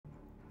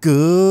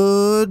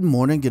Good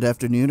morning, good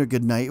afternoon, or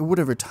good night, or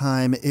whatever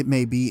time it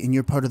may be in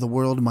your part of the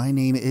world. My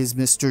name is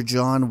Mr.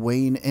 John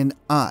Wayne, and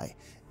I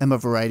am a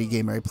variety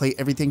gamer. I play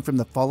everything from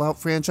the Fallout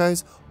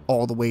franchise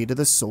all the way to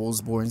the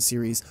Soulsborne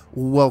series.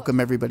 Welcome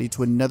everybody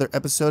to another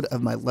episode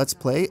of my Let's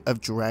Play of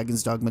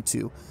Dragon's Dogma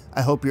 2.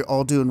 I hope you're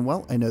all doing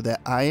well. I know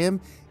that I am,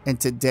 and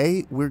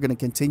today we're going to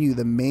continue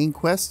the main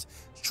quest,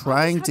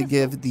 trying to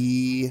give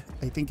the,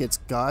 I think it's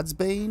God's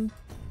Bane?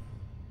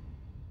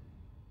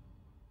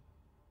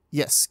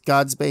 Yes,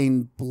 God's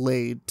Bane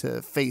blade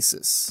to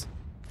Faces.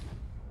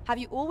 Have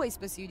you always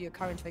pursued your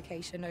current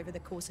vocation over the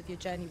course of your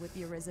journey with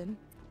the Arisen?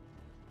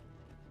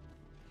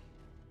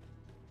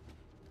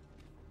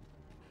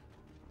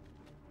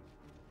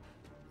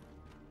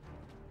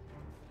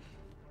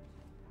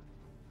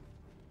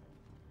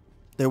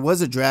 There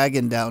was a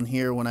dragon down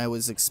here when I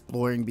was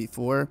exploring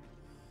before.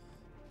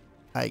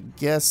 I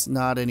guess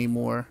not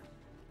anymore.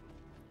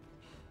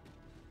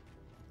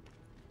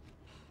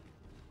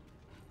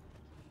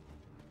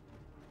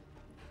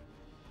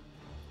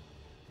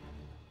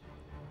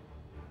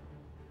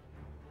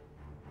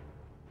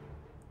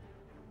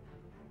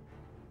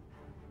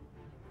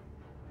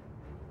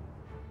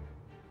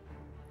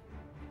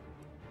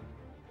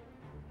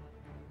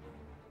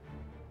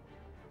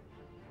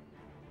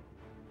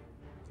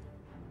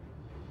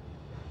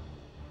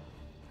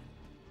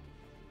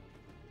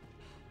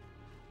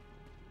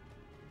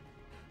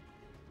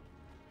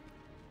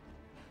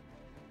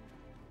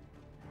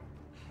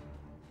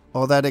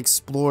 All that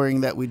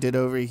exploring that we did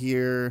over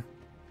here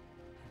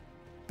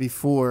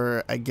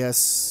before, I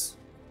guess,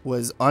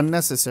 was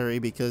unnecessary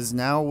because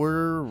now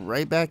we're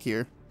right back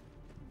here.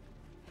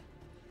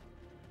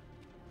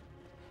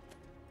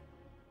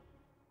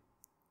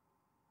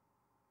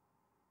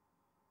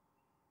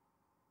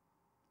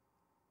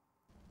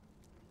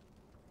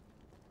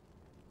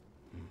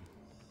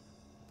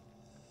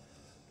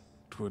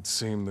 Twould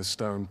seem the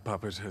stone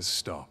puppet has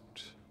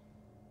stopped.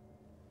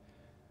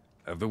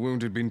 Have the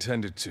wounded been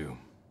tended to?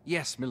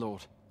 Yes, my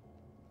lord.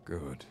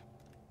 Good.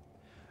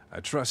 I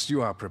trust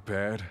you are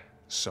prepared,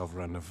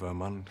 Sovereign of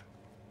Vermont.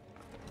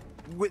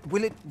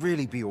 Will it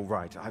really be all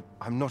right?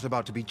 I'm not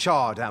about to be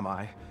charred, am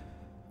I?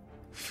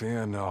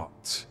 Fear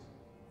not.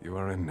 You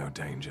are in no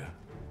danger.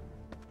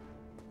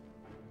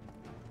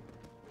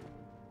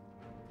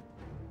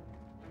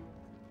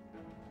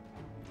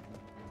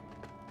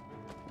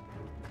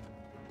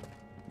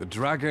 The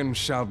dragon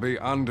shall be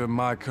under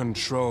my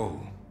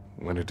control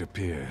when it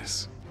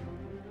appears.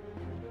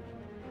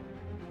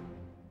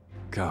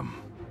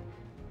 Come.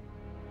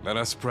 Let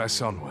us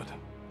press onward.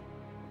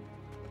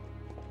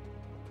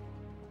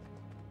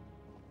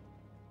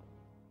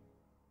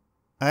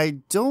 I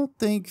don't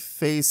think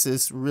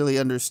Faces really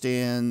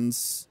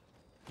understands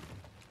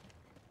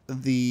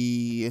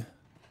the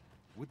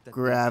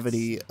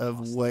gravity of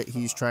what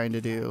he's trying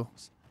to do.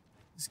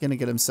 He's gonna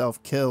get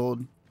himself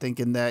killed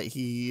thinking that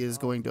he is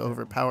going to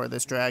overpower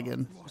this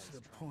dragon. What's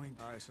the point?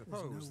 I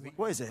suppose.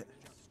 What is it?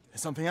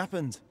 Has something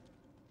happened?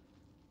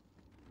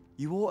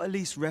 You ought at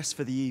least rest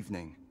for the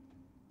evening.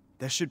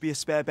 There should be a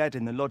spare bed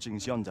in the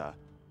lodgings yonder.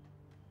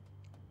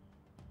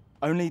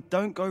 Only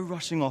don't go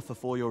rushing off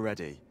before you're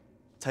ready.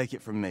 Take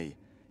it from me.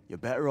 You're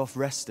better off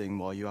resting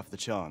while you have the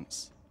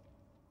chance.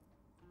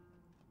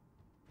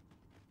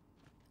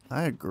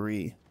 I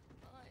agree.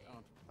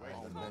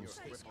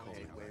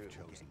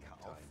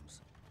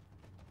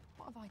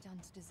 What have I done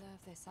to deserve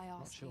this, I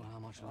ask you? How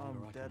much longer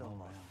I'm dead on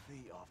my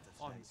feet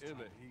after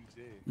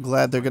today's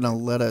Glad they're gonna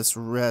let us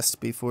rest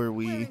before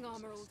we Wearing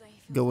armor all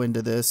day for go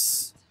into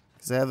this,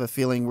 because I have a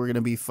feeling we're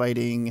gonna be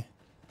fighting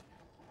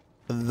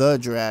the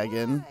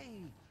dragon.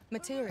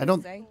 materials, I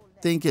don't eh?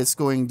 think it's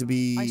going to I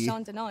be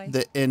shan't deny.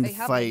 the end They have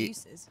their fight.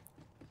 uses.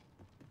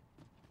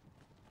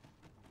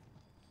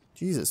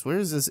 Jesus, where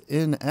is this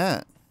inn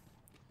at?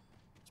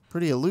 It's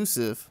pretty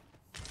elusive.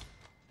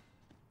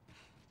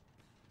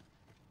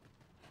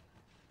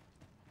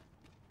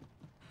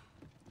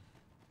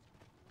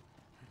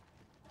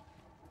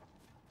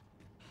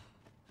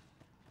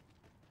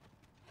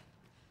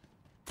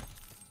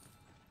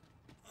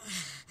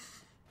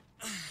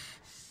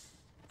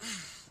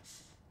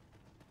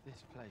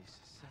 This place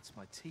sets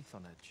my teeth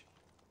on edge.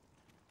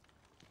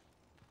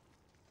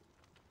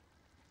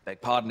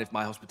 Beg pardon if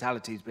my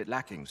hospitality is a bit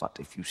lacking, but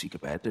if you seek a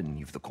bed and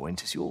you've the coin,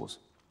 'tis yours.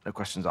 No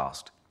questions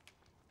asked.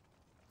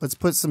 Let's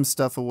put some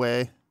stuff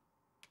away.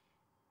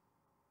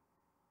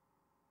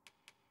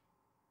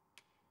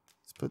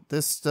 Let's put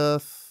this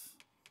stuff.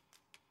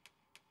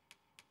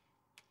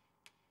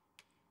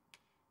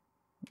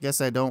 I guess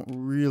I don't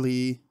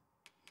really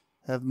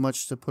have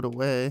much to put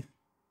away.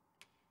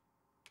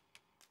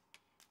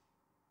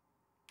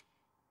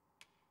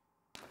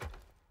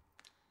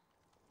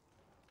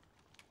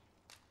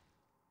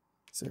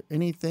 Is there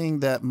anything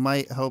that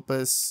might help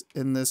us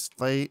in this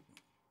fight?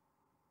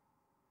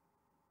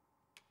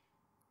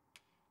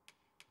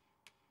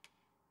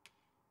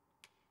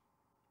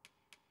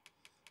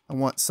 I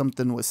want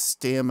something with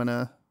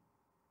stamina.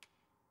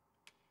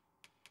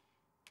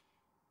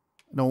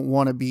 I don't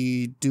want to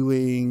be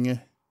doing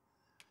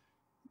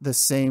the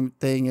same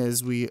thing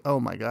as we... Oh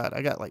my god,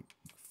 I got like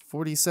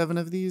 47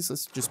 of these.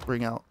 Let's just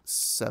bring out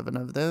 7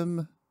 of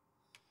them.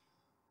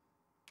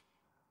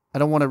 I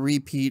don't want a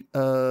repeat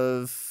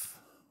of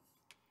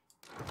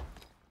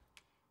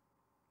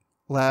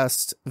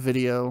last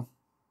video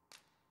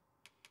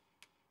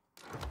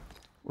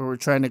where we're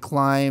trying to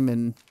climb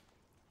and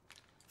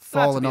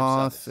falling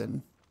off,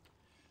 and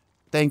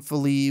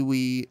thankfully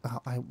we...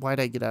 why'd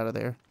I get out of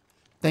there?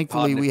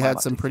 Thankfully we had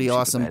some pretty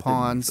awesome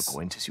pawns. The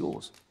point is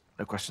yours.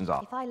 No questions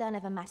asked. If I learn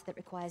of a match that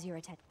requires your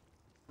attention...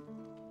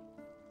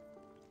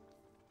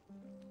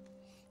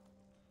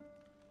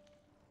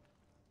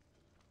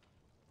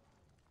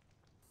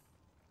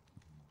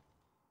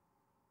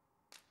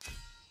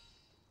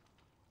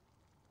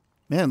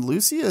 Man,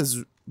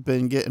 Lucia's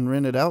been getting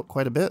rented out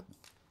quite a bit.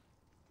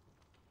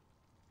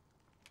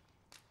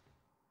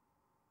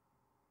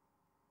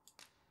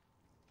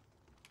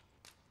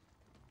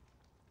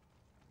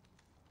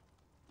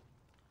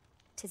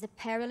 "'Tis a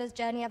perilous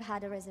journey I've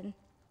had, Arisen.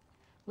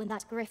 When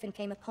that griffin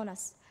came upon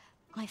us,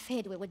 I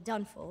feared we were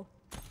done for.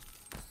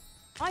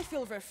 I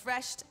feel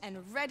refreshed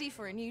and ready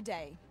for a new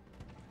day.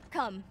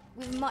 Come,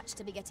 we've much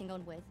to be getting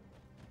on with.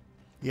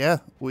 Yeah,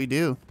 we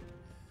do.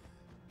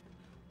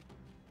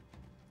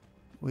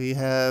 We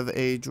have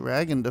a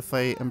dragon to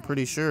fight, I'm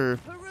pretty sure.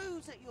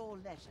 Peruse at your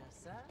leisure,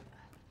 sir.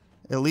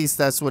 At least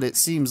that's what it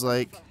seems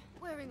like.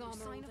 Wearing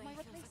armor all day.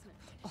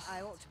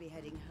 I ought to be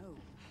heading home.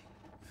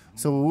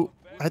 So,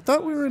 I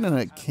thought we were in an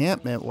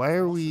encampment. Why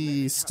are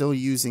we still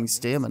using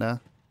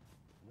stamina?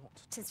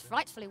 'Tis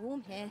frightfully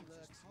warm here.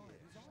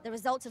 The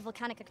result of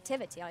volcanic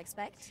activity, I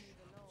expect.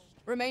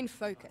 Remain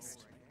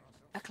focused.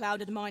 A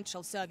clouded mind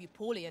shall serve you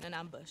poorly in an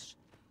ambush.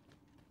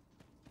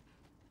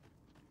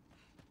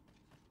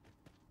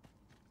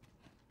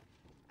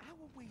 How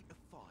are we to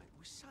fight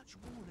with such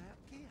worn-out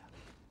gear?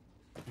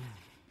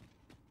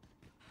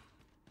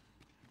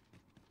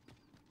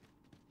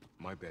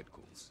 My bed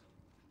calls,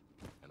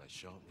 and I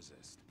shan't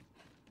resist.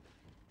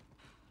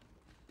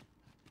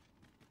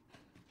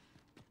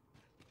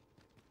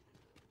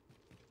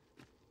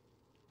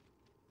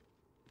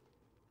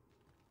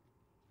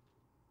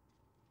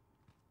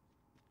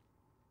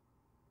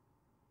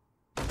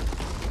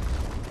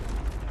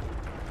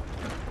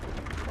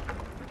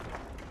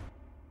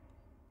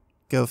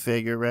 Go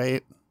figure,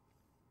 right?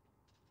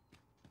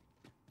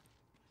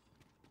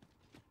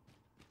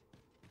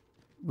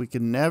 We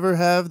can never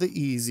have the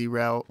easy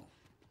route.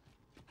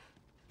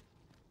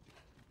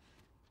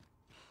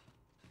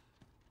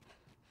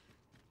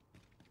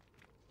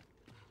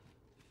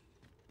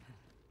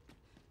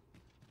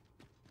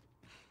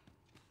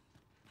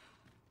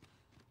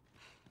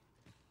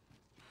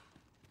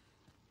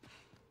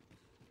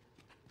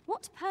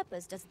 What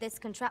purpose does this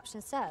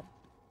contraption serve?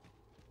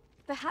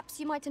 Perhaps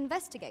you might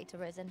investigate,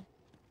 Arisen.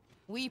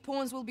 We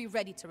pawns will be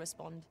ready to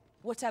respond,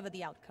 whatever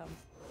the outcome.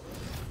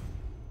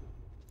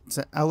 It's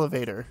an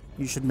elevator.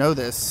 You should know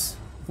this.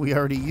 We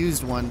already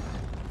used one.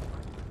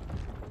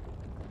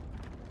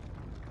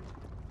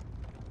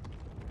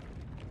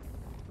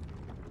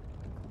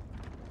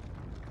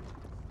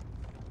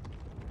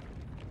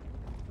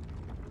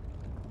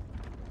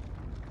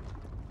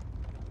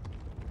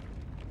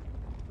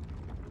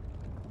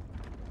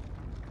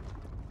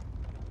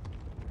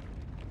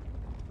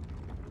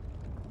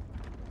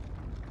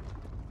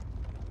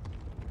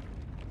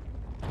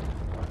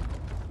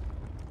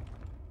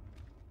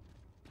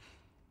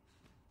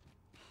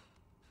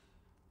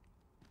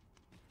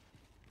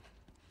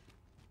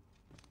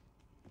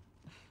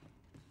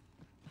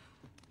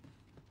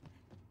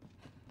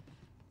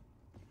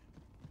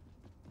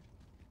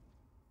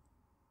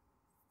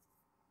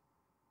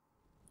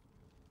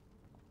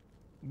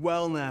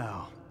 Well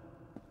now,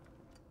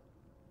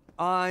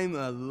 I'm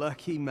a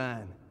lucky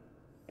man.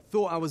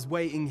 Thought I was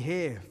waiting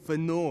here for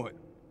naught.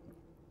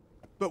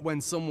 But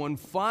when someone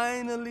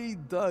finally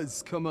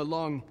does come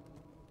along,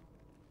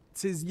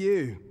 'tis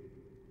you.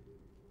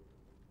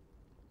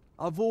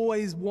 I've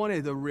always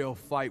wanted a real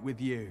fight with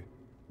you,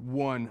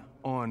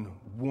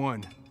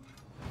 one-on-one.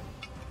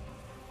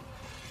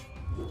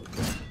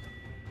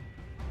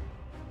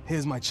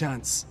 Here's my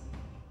chance.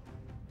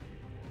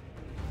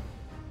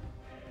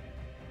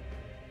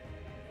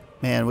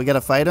 Man, we gotta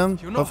fight him.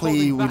 You're not Hopefully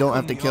holding we back don't on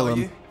have to me, kill are him.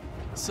 you,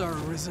 Sir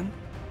Arisen?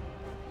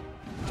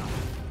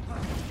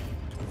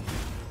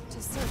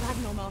 To Sir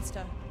Ragnar,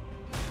 Master.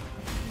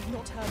 You've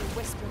not heard a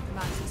whisper of the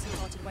man since he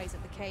parted ways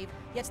at the cave,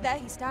 yet there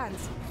he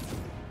stands.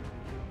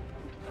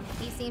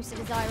 He seems to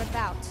desire a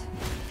bout.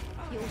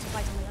 You ought to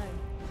fight him alone.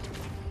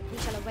 We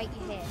shall await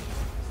you here.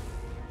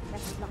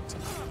 Best of luck to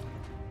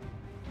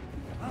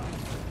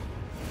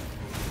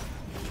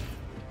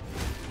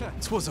you.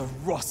 It was a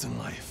rotten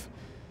life.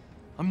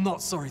 I'm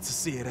not sorry to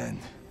see it end.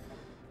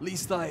 At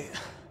least I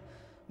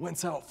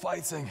went out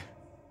fighting.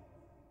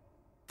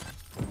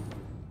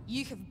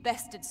 You have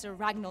bested Sir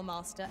Ragnar,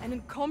 Master, an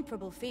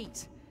incomparable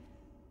feat.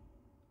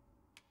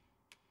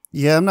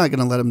 Yeah, I'm not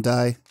gonna let him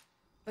die.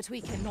 But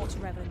we cannot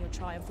revel in your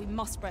triumph. We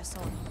must press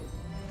on.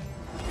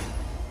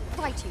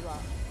 Fight you are.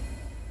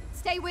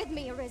 Stay with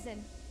me,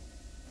 Arisen.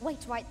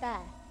 Wait right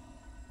there.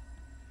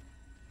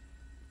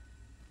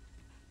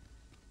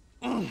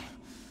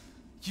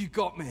 You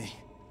got me.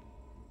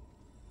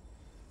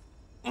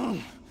 At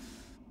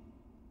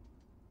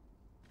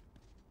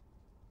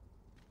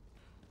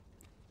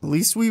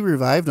least we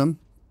revived him.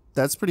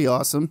 That's pretty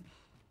awesome.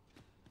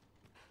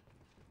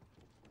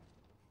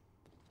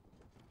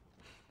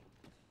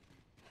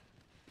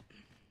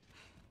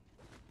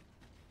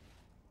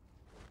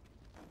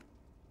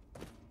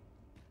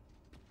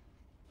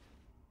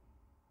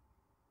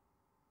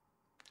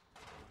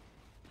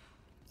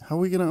 How are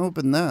we going to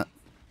open that?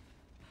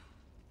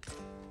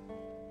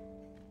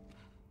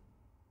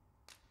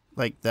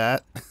 Like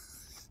that?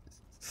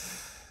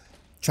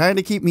 Trying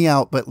to keep me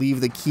out, but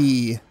leave the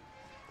key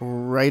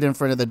right in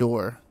front of the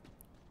door.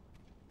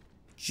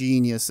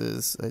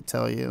 Geniuses, I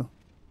tell you.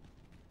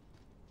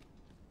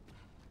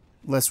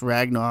 Unless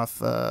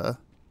Ragnoff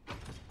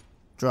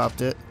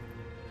dropped it.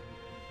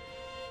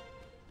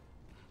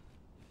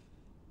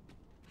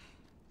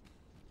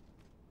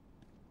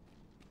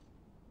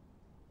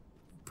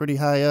 Pretty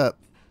high up.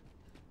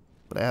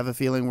 But I have a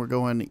feeling we're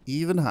going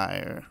even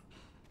higher.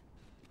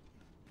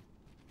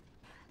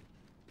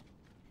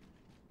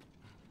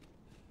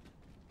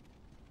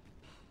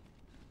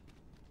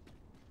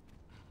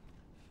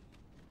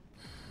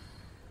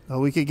 Oh,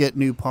 we could get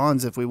new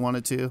pawns if we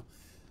wanted to.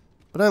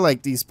 But I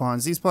like these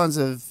pawns. These pawns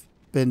have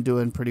been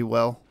doing pretty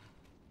well.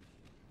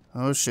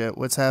 Oh shit,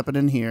 what's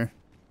happening here?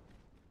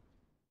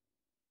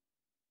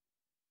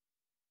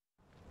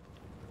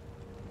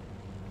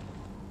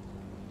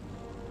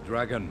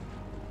 Dragon,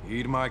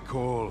 heed my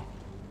call.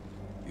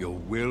 Your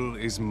will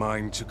is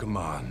mine to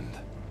command.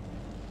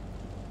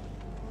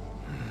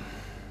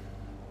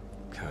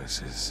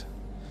 Curses.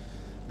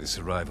 This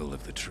arrival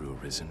of the true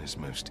Arisen is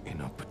most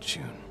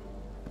inopportune.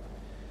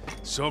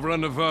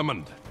 Sovereign of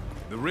Vermund,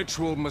 the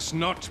ritual must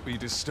not be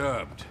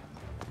disturbed.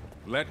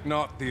 Let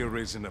not the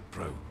Arisen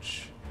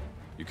approach.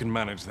 You can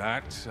manage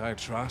that, I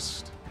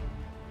trust.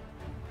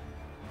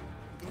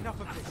 Enough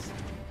of this.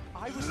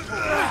 I was told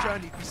the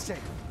journey be safe.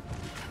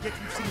 Yet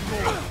you see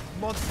more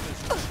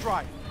monsters and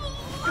strife.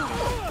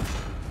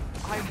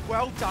 I am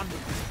well done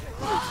with this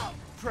place.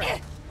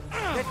 Pray,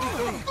 let me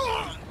be.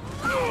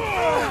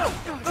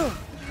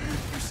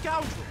 You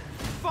scoundrel!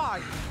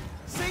 Fine!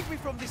 Save me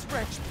from this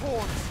wretch,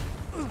 pawns!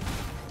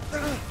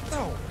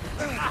 No!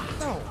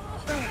 No!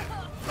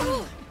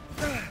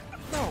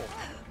 No!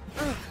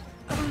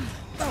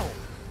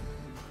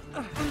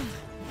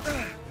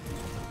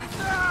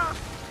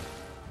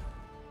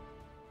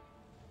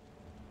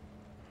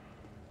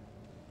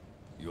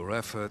 Your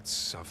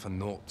efforts are for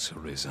naught,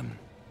 Arisen.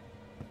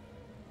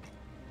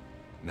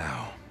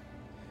 Now,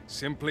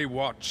 simply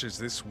watch as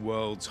this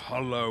world's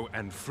hollow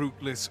and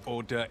fruitless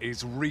order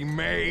is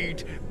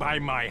remade by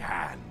my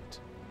hand.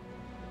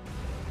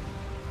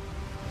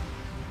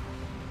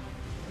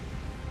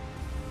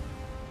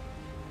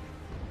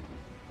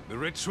 The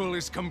ritual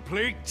is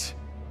complete.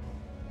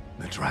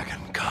 The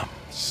dragon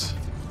comes.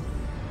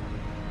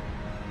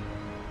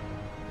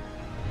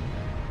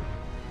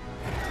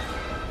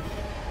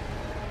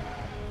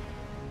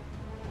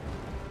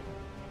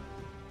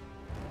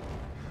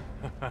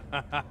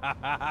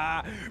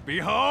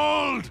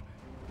 Behold!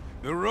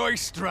 The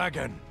Royce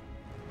Dragon!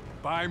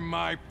 By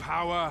my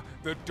power,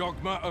 the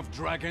Dogma of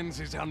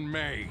Dragons is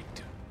unmade.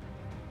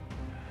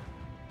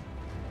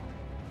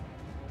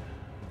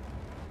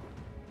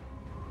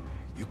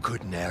 You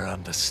could ne'er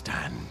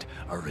understand,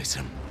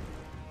 Arisen.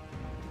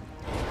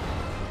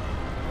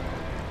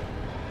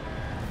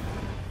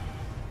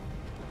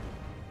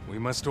 We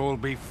must all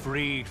be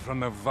freed from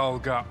the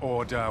vulgar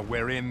order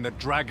wherein the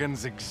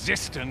dragon's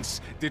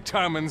existence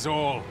determines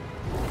all.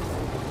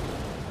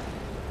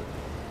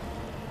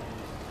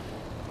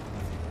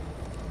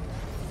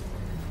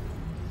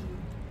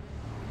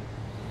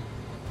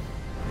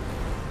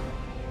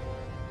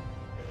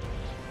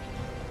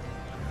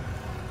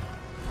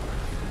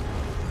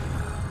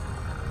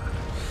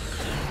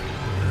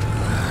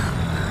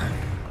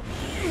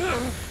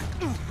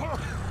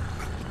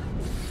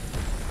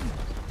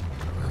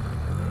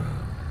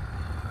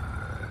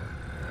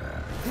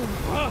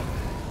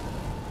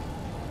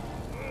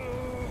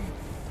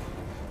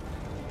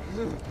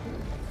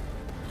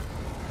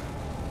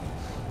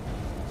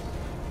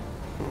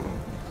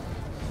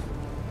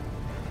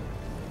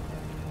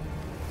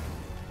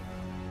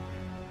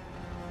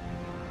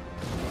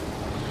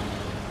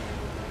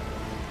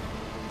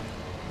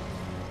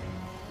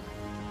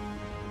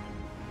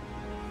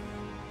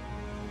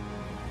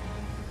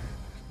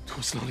 It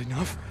was not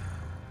enough.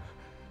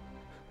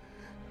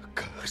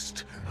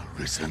 Cursed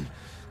Arisen.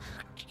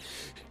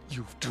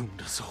 You've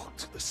doomed us all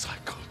to the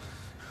cycle.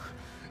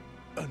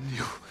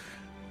 Anew.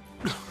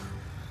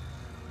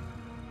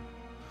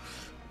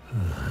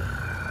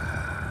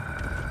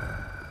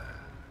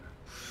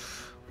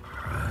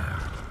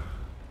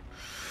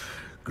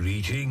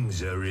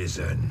 Greetings,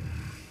 Arisen.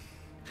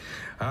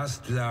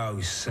 Hast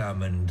thou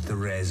summoned the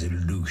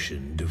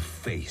resolution to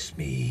face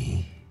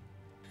me?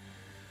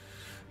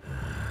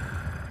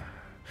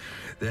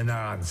 Then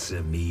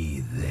answer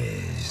me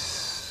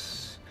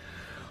this.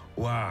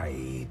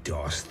 Why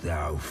dost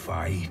thou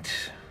fight?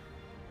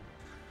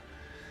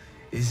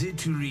 Is it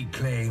to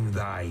reclaim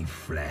thy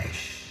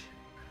flesh,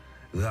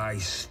 thy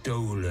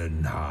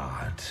stolen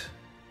heart?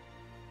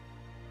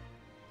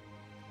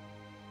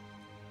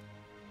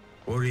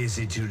 Or is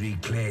it to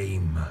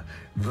reclaim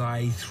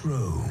thy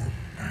throne?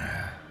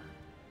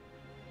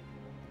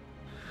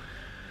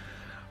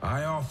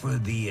 I offer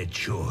thee a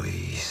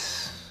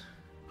choice.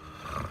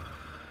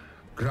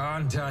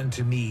 Grant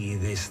unto me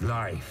this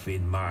life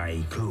in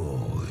my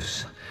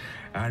claws,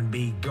 and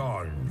be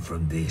gone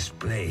from this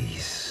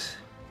place.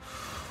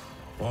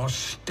 Or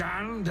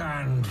stand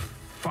and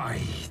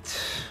fight.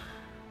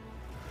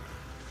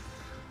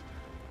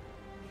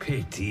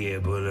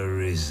 Pitiable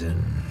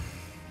Arisen.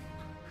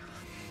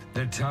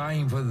 The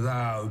time for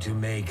thou to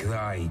make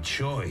thy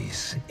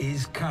choice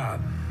is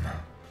come.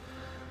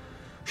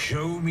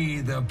 Show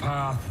me the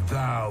path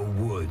thou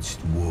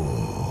wouldst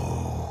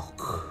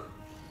walk.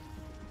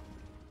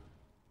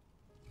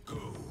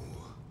 Go,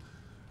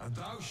 and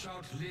thou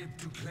shalt live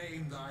to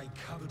claim thy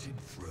coveted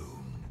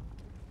throne.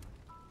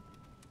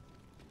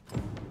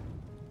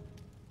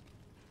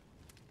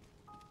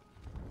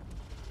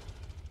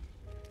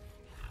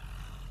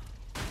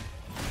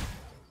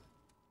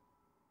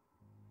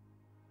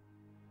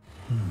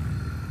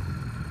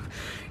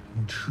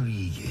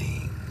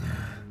 Intriguing.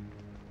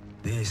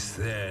 This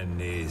then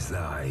is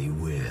thy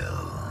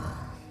will.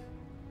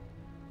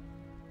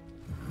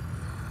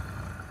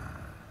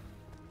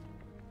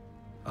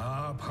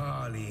 Our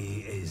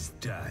parley is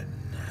done.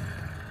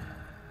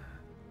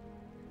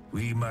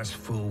 We must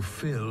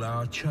fulfill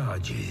our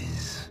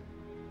charges.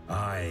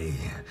 I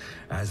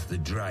as the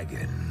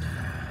dragon,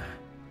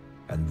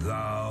 and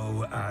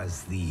thou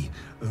as the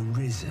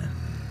Arisen.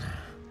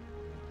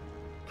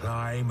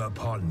 Climb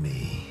upon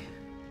me.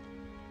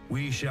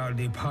 We shall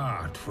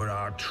depart for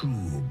our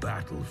true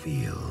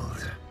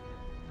battlefield.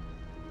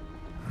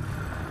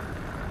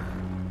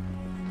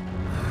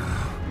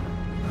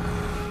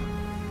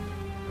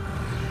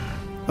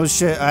 Oh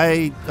shit,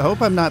 I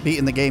hope I'm not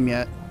beating the game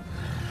yet.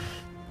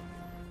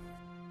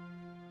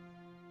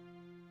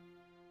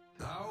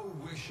 Thou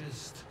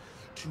wishest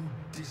to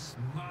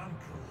dismantle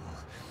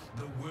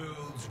the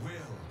world's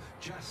will,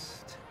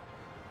 just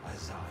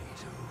as I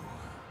do.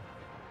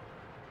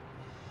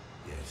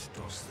 Yet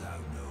dost thou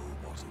know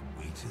what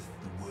awaiteth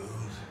the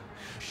world,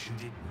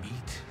 should it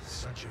meet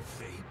such a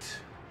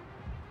fate?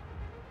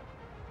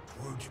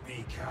 'Twould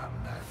become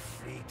a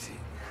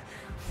fleeting,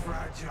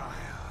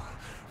 fragile,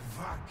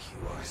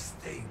 vacuous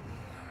thing,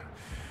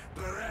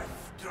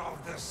 bereft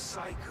of the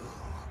cycle.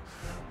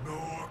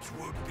 Naught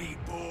would be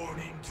born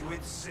into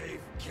it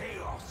save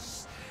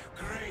chaos,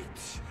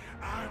 great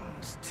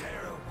and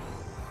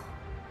terrible.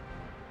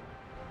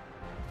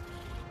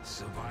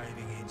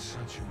 Surviving in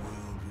such a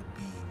world would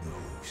be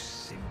no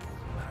simple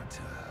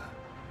matter.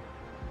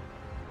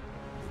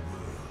 The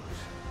world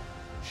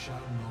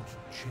shall not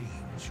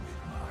change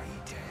with my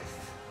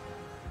death,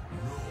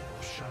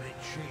 nor shall it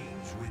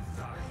change with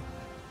thine.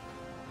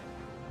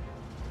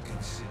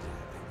 Consider,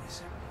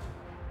 Arisen,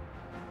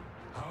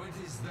 how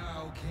it is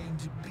thou came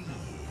to be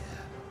here.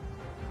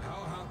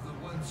 How have the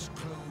once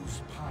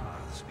closed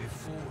paths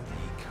before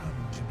thee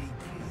come to be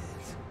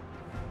cleared?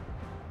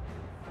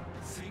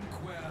 Think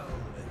well,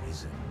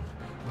 Arisen,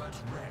 but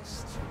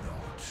rest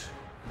not.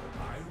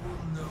 I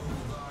will know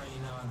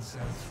thine answer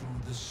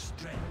through the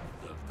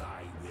strength of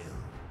thy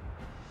will.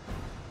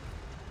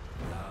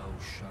 Thou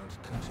shalt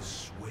cut a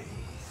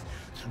swathe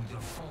through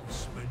the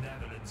false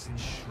benevolence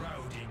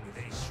enshrouding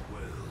this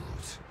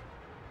world.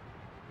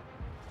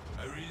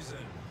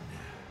 Arisen,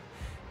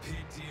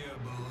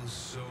 pitiable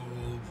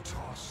soul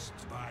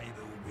tossed by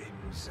the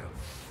winds of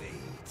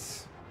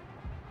fate.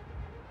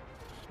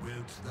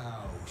 Wilt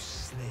thou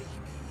slay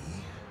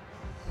me,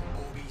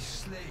 or be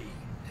slain?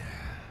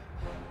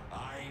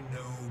 I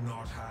know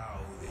not how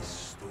this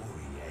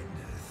story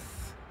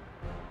endeth.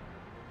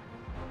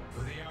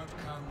 For the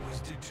outcome was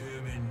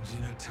determined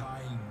in a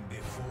time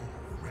before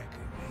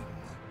reckoning.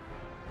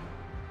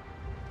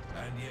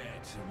 And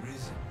yet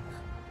Arisen,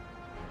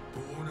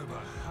 born of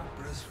a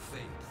hapless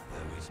fate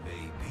though it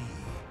may be,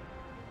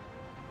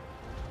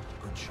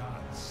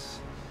 perchance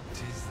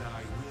 'tis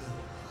thy will,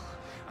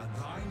 and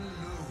thine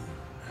alone,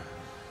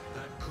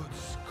 that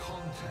couldst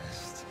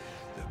contest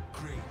the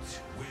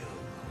great will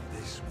of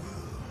this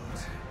world.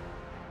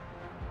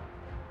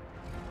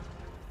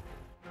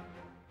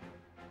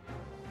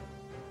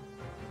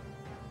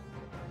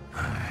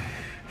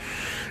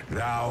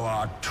 Thou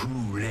art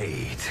too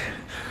late.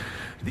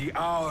 The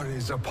hour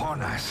is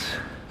upon us.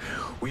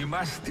 We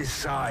must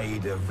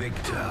decide a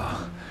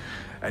victor,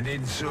 and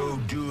in so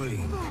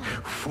doing,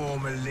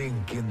 form a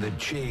link in the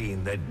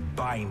chain that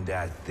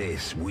bindeth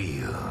this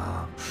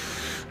wheel.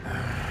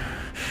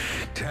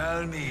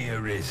 Tell me,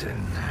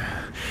 Arisen,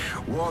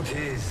 what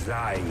is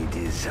thy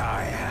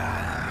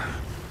desire?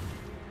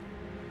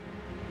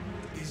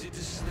 Is it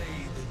to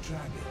slay the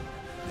dragon,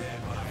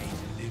 thereby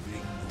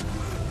delivering the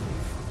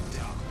world from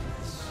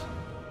darkness?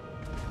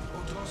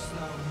 Or dost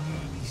thou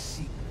merely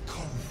seek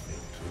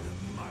conflict with a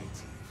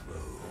mighty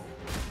foe?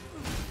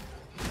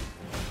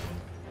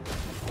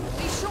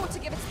 Be sure to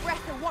give its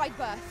breath a wide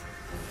berth.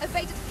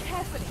 Evade it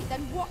carefully,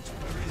 then watch.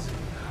 Arisen,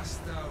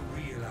 hast thou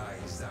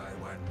realized, I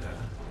wonder?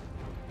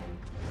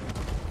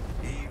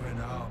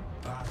 Even our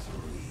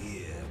battle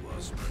here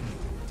was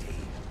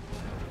preordained.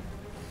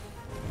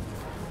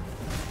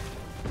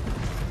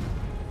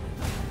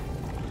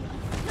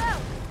 No!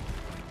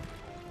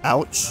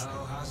 Ouch.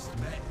 Thou hast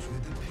met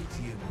with the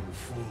pitiable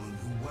fallen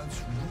who once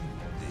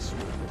ruled this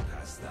world,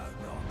 hast thou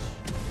not?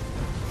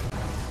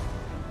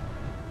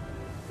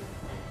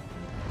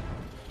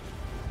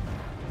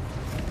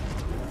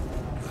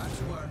 That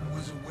one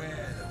was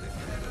aware of the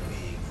clever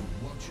being who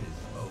watcheth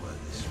over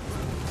this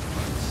world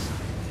by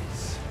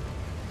silence.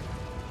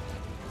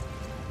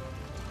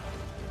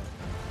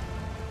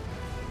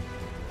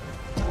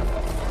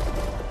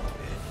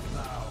 If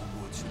thou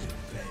wouldst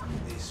defend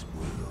this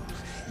world,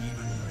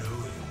 even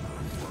knowing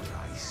of what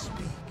I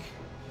speak,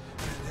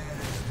 then there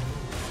is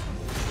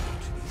more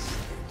to be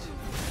said.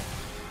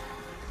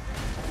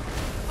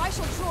 I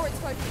shall draw its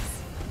focus.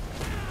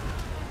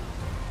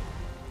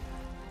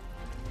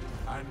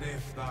 And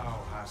if thou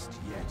hast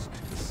yet to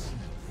perceive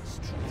this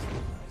truth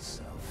of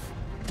thyself,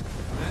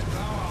 then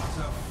thou art a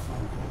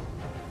fool.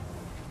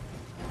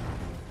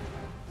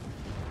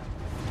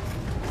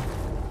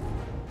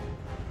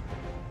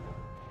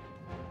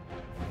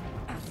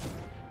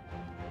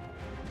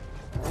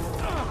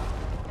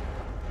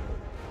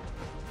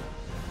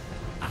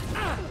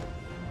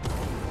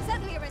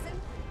 Certainly, Arisen.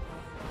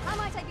 How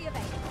might I be of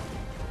aid?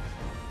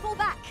 Fall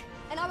back,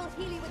 and I will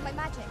heal you with my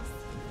magics.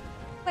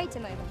 Wait a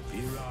moment.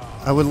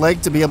 I would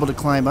like to be able to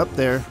climb up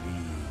there.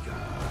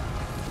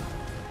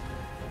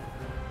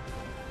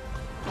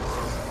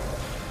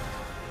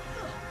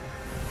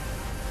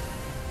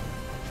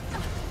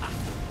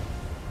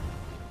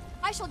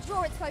 I shall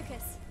draw its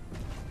focus.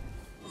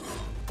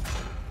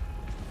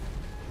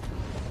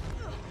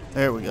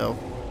 There we go.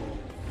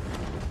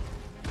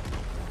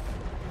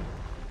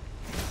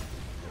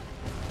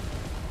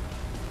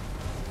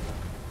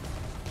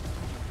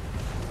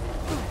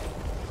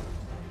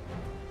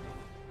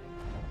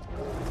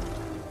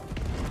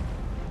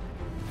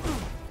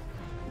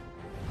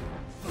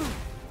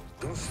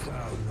 Dost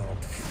thou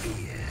not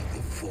fear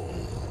the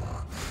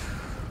fall?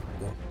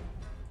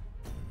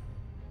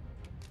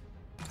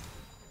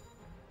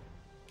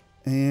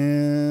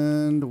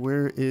 And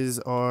where is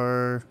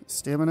our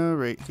stamina?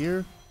 Right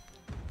here.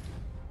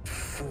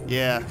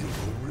 Yeah.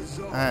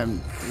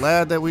 I'm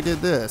glad that we did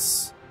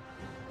this.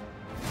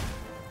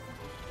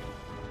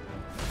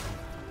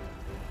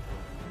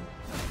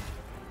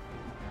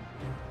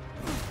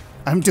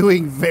 I'm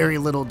doing very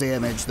little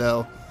damage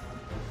though.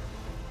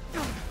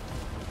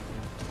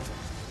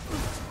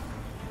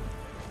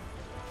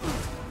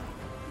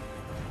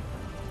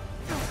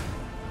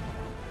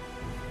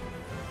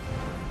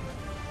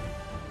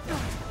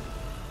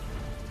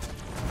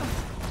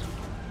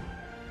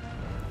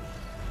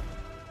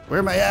 Where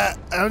am I at?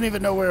 I don't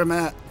even know where I'm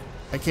at.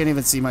 I can't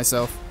even see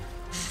myself.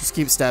 Just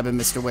keep stabbing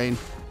Mr. Wayne.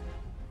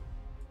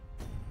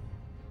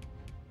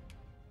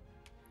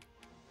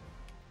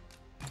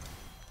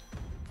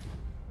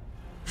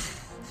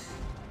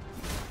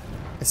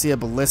 I see a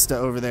ballista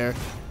over there.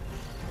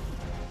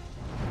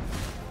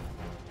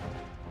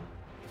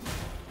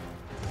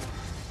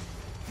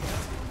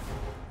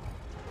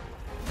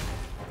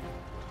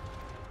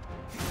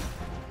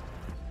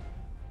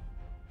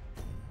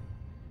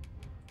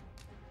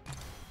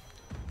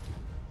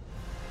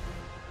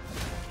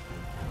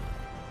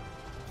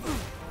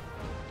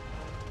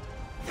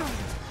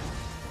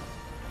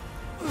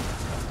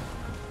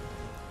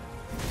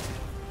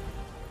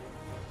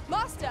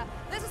 Master,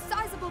 there's a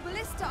sizable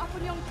ballista up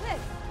on yon cliff.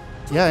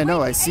 Yeah, I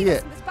know, I see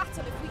it. In this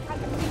battle if we can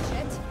reach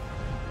it.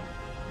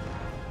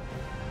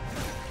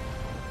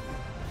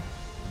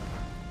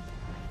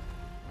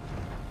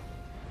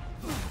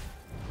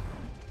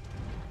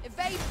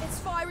 Evade its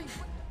fiery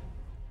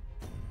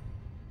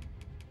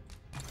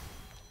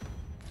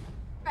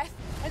breath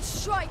and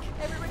strike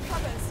ere it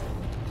recovers.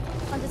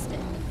 Understood.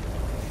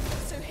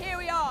 So here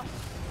we are.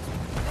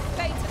 The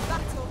fate of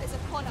battle is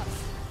upon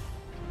us.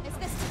 Is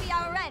this to be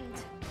our end?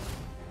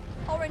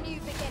 Or a new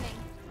beginning?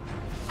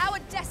 Our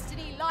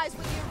destiny lies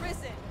with the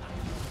Arisen.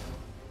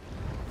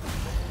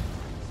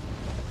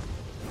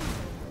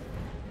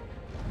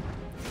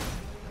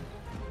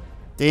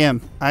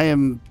 Damn, I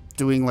am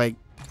doing like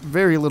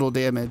very little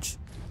damage.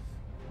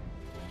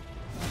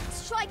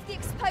 Strike the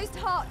exposed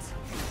heart.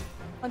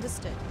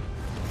 Understood.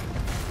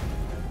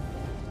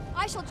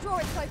 I shall draw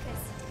its focus.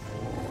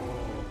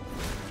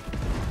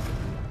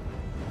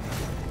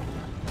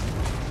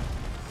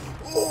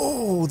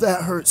 Oh,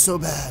 that hurt so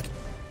bad.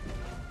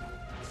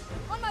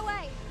 On my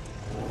way.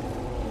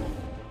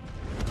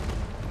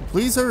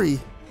 Please hurry.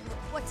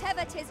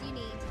 Whatever 'tis you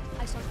need,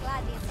 I shall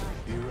gladly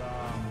oblige.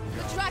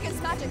 The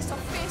dragon's magics are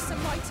fierce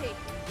and mighty.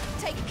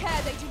 Take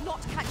care they do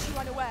not catch you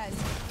unawares.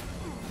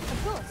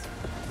 Of course.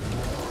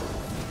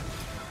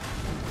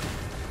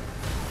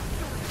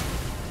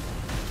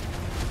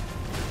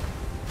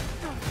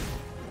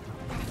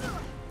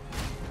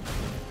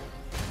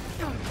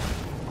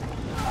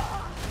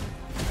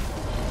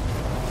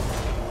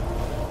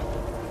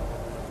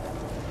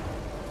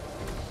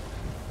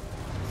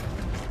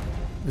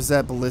 Is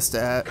that ballista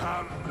at?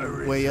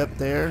 Way up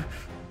there?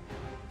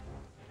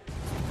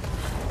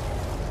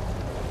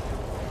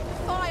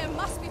 Fire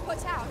must be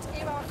put out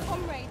ere our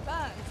comrade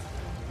burns.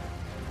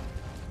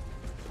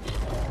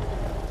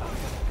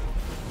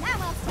 Now,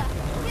 Master,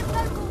 give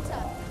no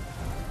quarter.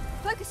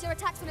 Focus your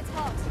attacks on its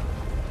heart.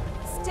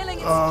 Stilling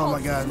its Oh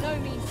pulse my God. is no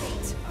mean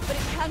feat, but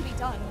it can be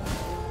done.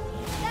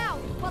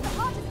 Down, while the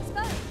heart is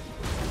exposed.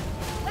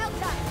 Well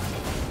done.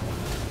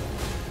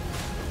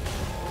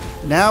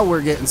 Now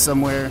we're getting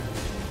somewhere.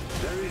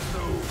 There is no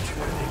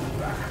turning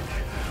back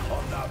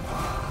on the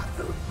path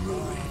of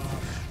ruin.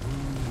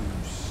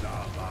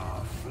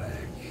 Summer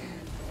fleck.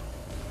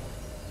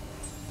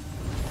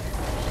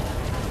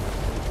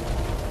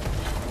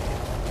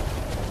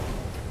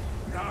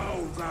 Now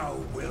thou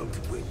wilt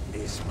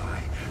witness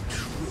my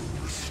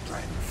true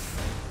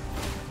strength.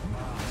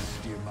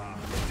 Master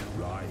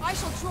right. I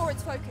shall draw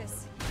its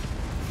focus.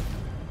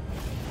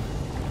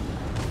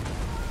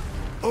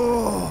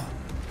 Oh,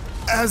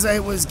 as I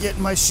was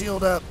getting my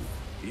shield up.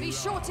 Be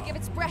sure to give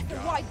its breath a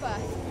wide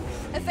berth.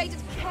 Evade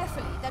it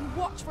carefully, then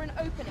watch for an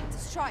opening to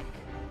strike.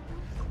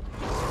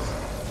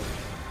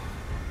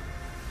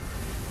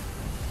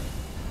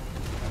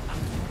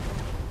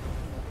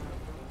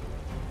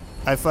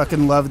 I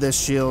fucking love this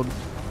shield.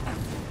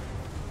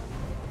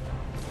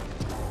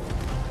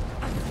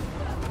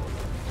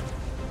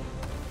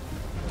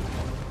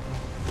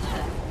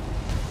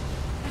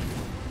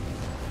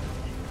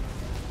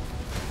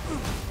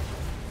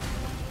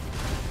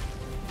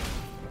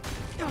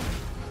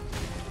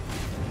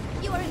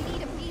 You are in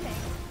need of healing.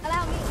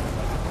 Allow me.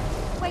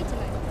 Wait a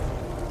moment.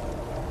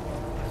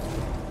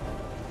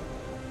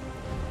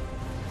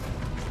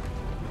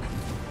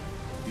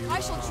 I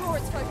shall draw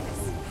its focus.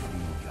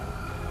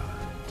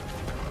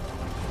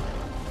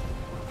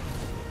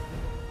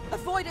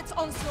 Avoid its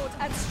onslaught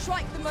and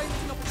strike the moment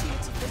an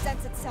opportunity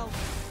presents itself.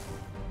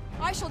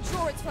 I shall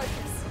draw its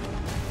focus.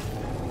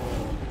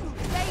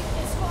 Evade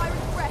its fiery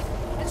breath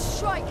and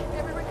strike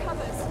ere it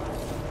recovers.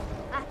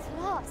 At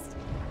last,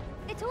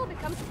 it all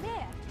becomes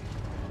clear.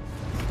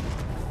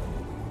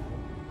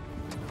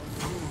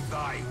 Prove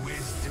thy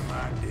wisdom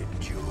and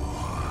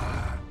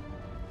endure.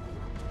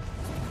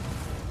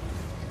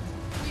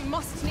 We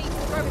must needs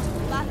throw it at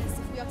the palace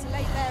if we are to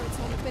lay bare its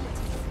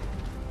vulnerabilities.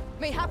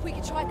 Mayhap we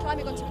could try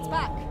climbing onto its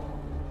back.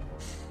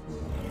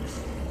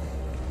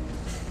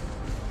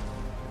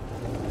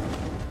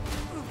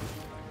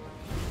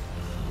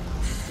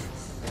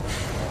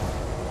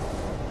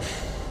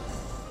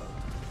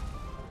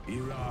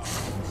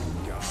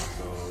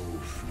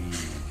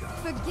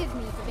 Forgive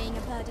me for being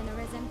a burden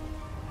arisen.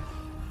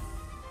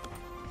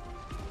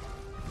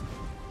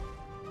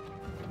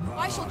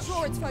 I shall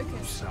draw its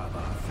focus.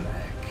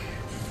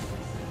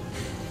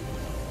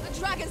 The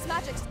dragon's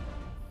magic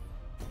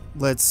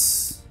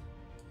Let's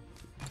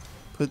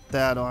put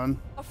that on.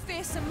 are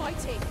fierce and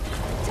mighty.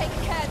 Take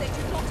care they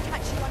do not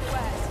catch you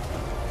unawares.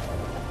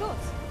 Of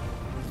course.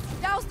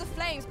 Douse the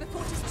flames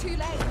before it is too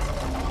late.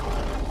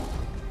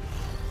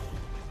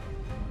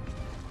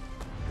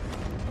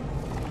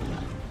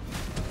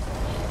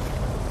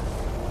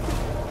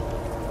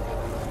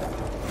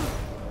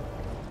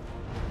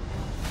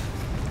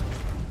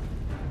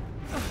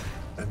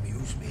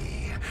 Amuse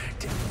me.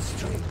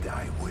 Demonstrate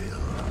thy will.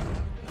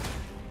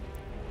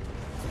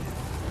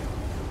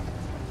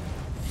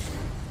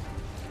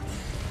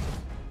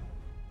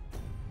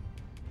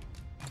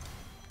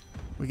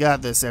 We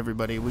got this,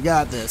 everybody. We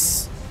got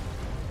this.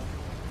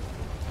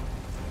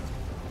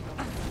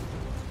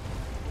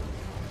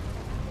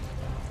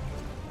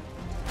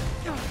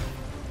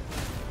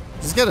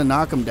 Just gotta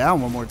knock him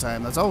down one more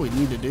time. That's all we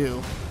need to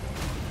do.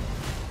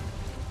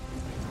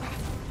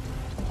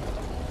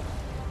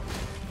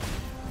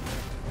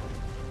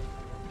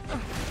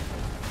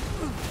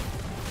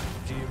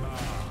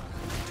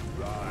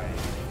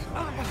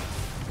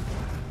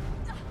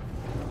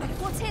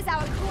 What is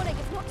our calling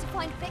if not to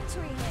find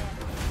victory here?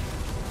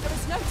 There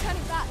is no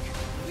turning back.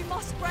 We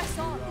must press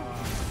on.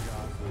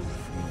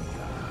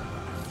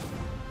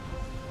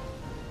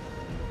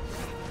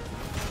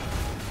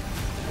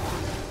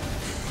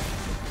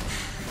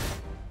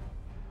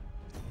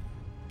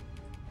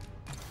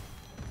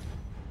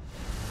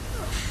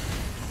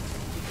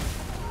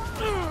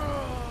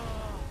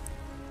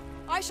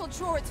 I shall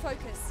draw its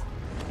focus.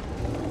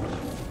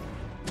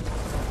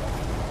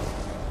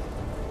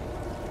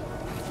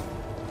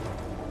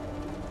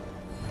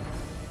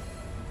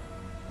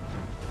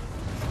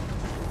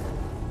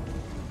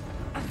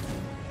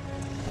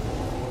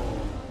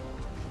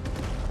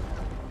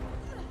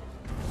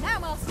 Now,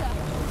 Master,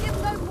 give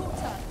no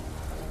quarter.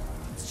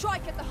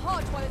 Strike at the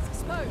heart while it's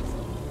exposed.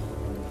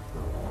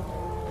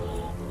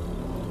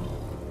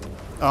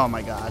 Oh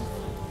my god.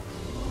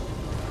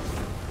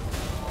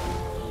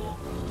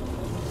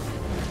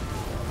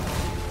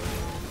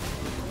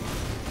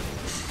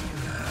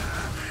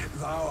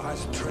 Thou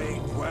hast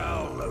trained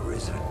well,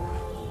 Arisen.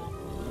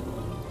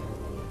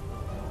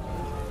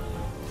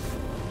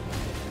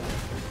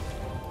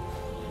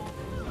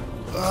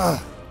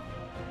 Ugh.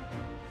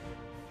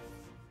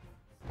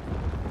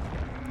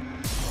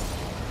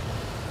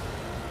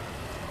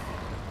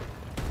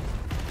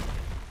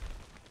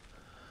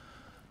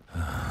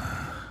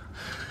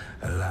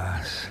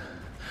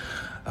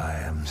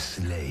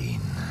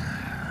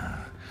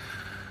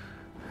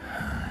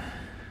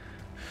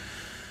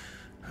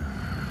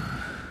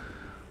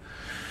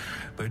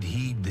 But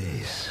heed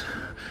this,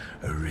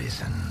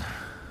 Arisen.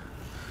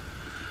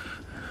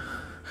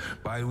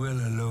 By will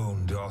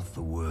alone doth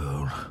the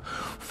world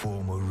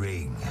form a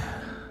ring,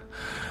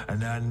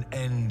 an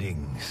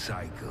unending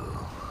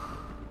cycle.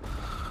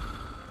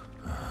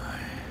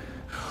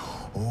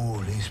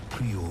 All is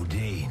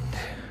preordained,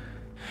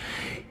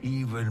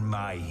 even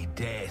my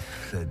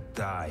death at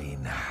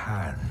thine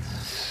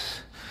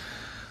hands.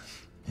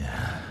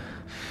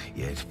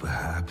 Yet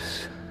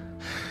perhaps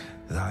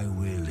thy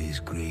will is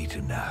great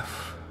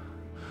enough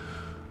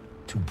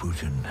to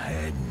put an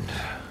end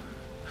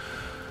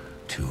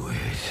to it.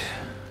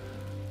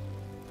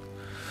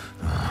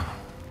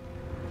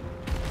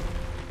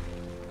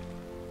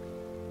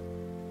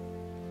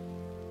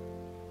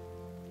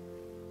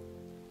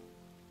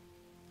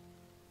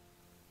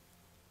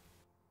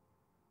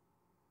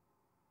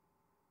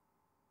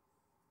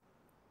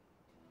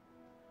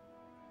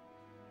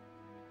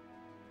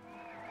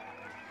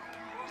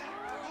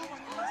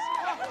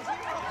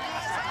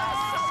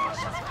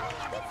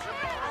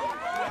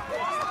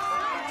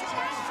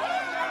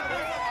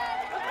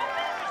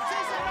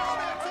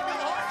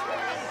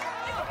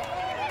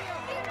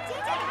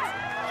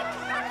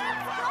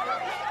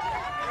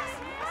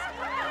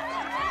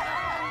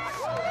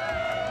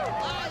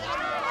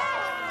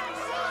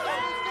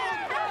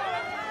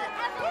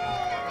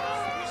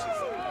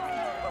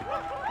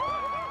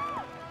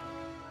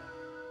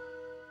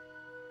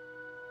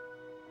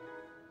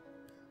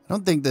 I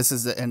don't think this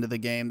is the end of the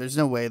game. There's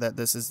no way that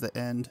this is the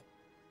end.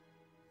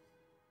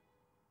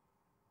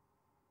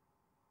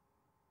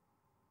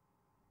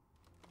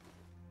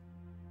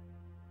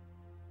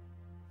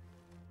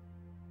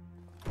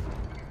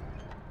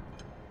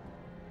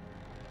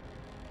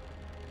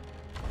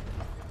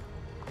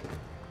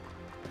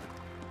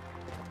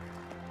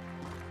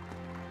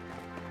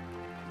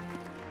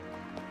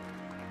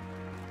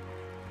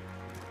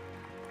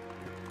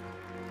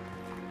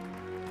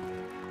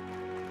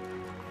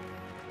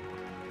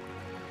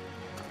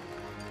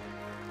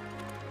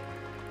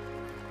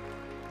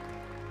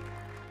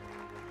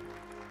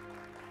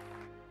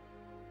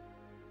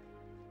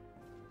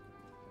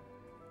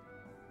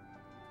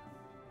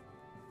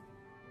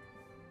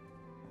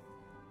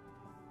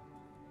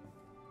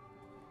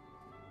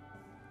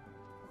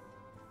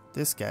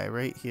 This guy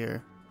right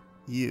here.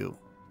 You.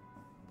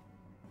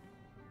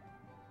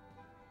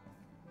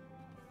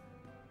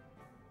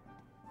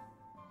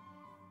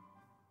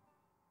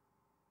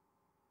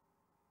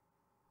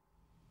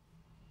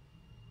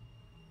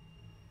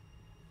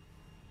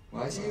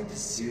 Why do you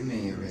pursue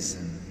me,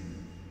 Arisen?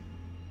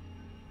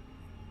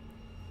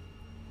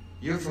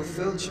 You have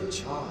fulfilled your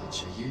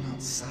charge. Are you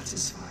not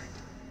satisfied?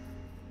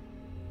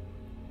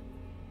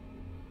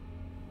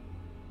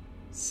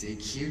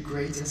 Seek you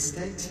greater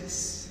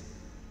status?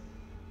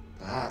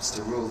 Perhaps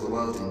to rule the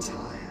world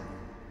entire.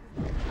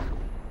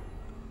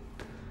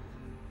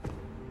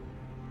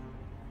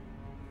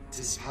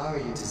 Tis power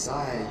you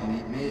desire, you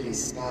need merely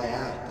spy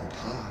out the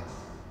path.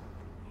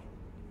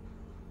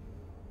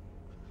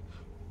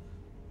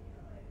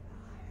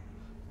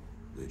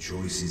 The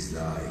choice is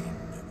thine,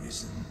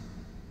 Arisen.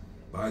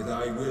 By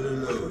thy will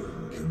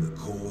alone can the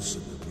course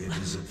of the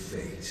rivers of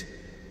fate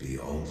be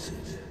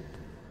altered.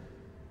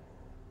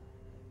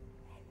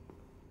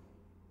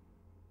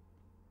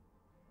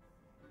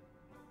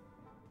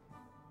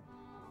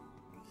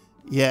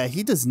 Yeah,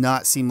 he does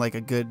not seem like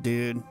a good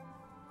dude.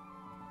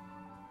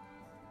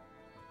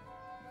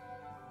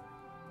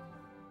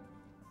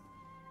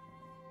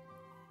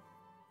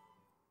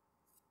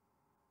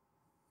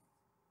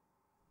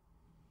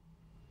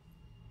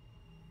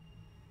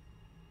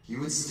 You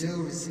would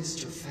still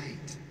resist your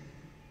fate.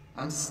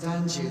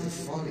 Understand you the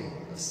folly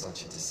of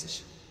such a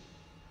decision.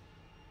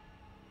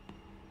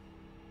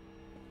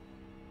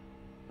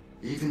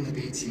 Even the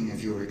beating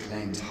of your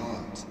reclaimed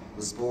heart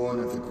was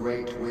born of the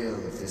great will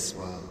of this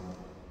world.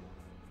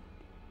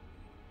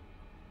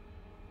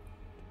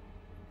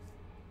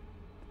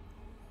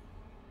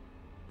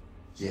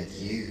 Yet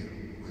you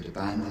would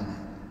abandon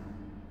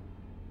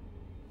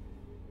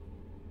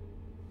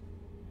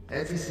it.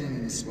 Everything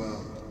in this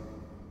world,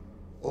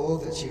 all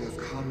that you have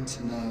come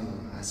to know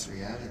as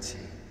reality,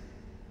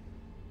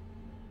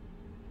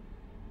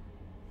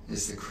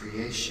 is the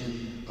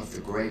creation of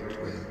the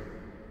great will.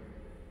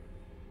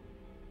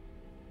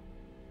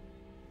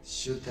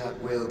 Should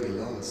that will be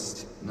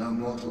lost, no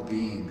mortal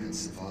being could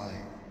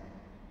survive.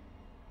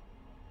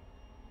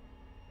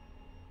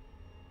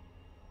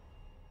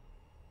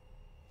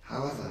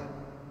 However,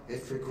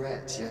 if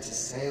regret yet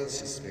assails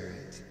your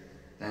spirit,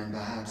 then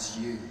perhaps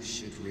you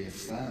should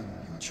reaffirm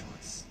your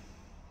choice.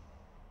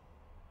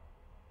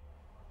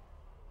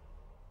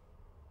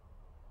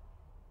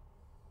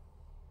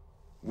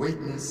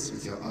 Witness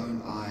with your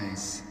own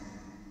eyes,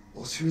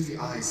 or through the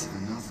eyes of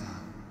another,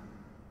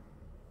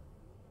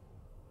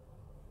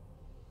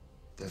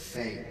 the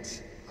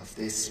fate of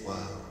this world.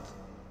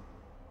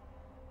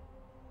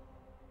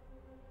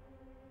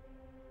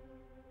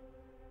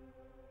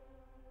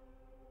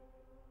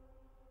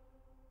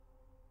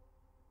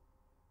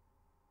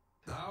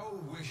 Thou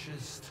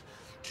wishest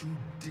should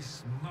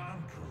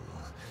dismantle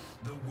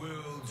the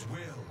world's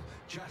will,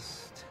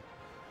 just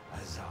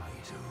as I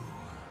do.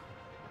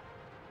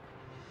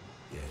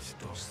 Yet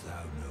dost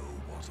thou know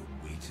what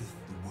awaiteth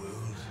the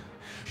world,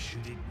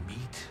 should it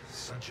meet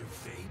such a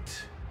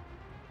fate?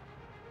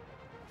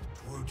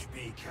 'Twould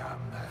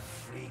become a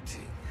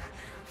fleeting,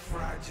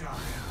 fragile,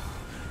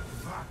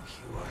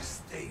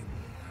 vacuous thing,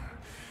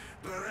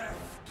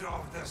 bereft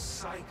of the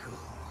cycle.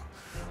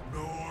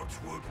 Naught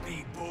would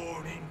be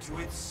born into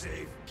it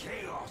save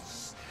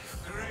chaos,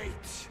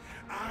 great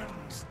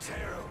and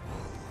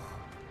terrible.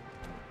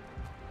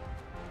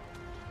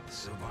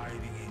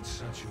 Surviving in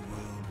such a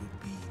world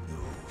would be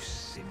no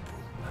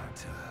simple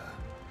matter.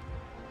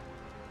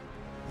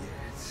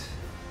 Yet,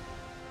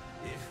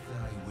 if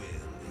thy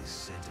will is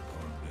set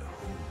upon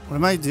beholding, What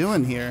am I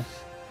doing here?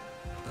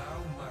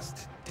 thou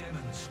must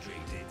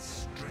demonstrate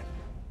its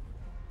strength.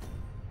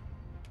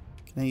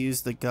 Can I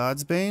use the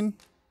God's Bane?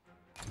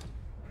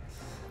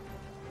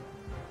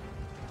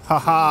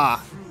 Haha!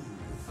 Through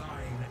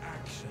thine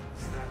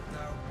actions that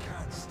thou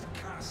canst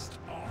cast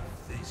off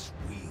this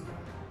wheel.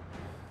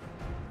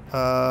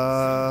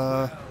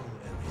 Well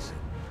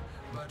arisen,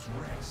 but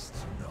rest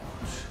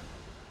not.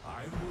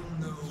 I will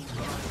know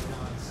thine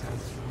answer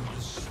through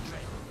the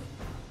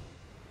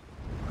strength.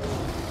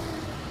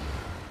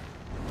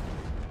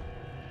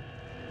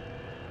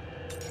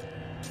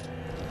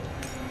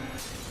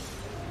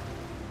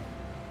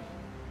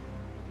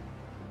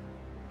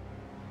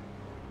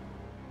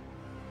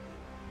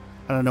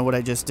 I don't know what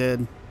I just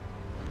did.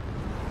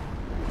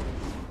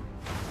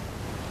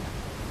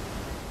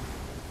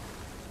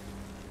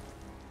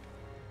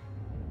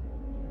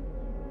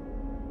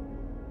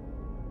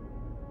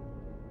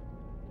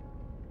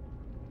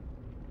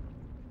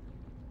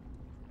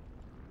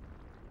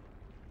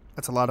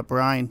 That's a lot of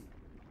brine.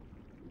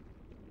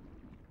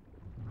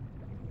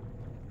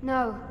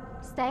 No,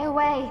 stay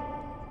away.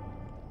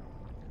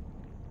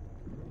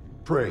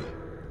 Pray.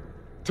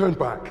 Turn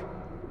back.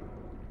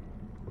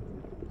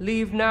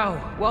 Leave now,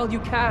 while you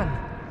can.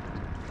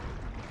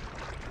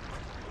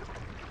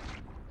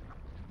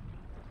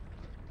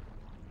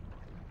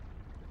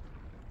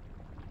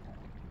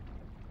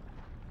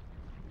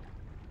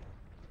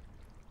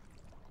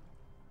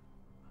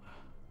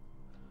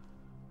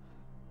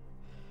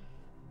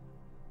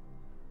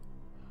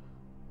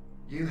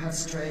 You have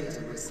strayed,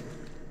 Arisen.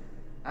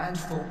 And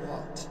for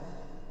what?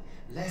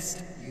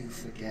 Lest you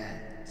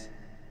forget.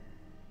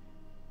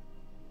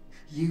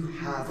 You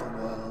have a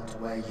world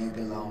where you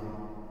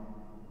belong.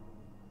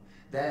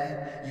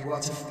 There, you are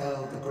to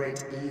fell the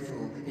great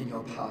evil in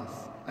your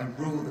path and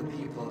rule the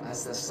people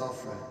as their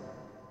sovereign.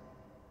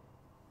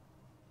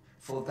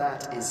 For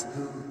that is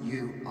who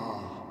you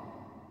are.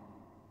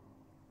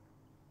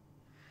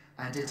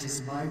 And it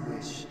is my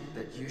wish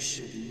that you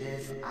should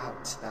live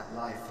out that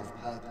life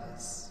of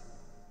purpose.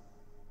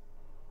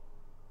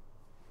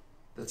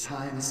 The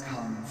time has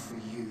come for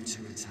you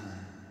to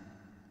return.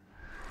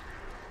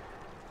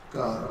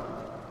 Go.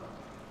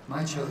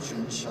 My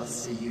children shall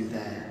see you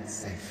there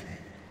safely.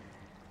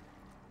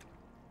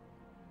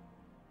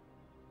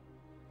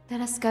 Let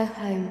us go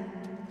home,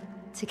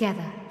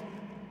 together.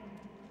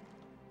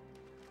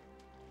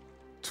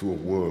 To a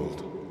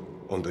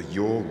world under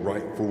your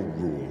rightful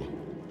rule.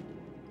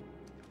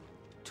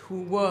 To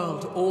a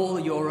world all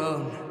your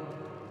own.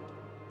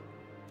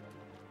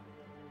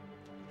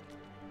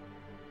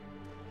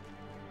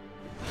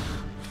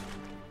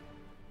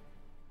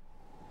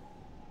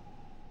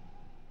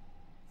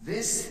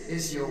 This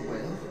is your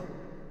will?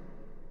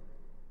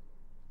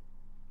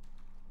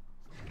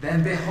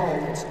 Then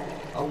behold,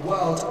 a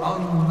world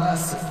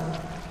unmerciful,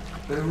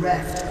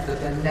 bereft of the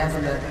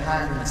benevolent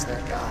hand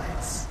that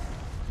guides.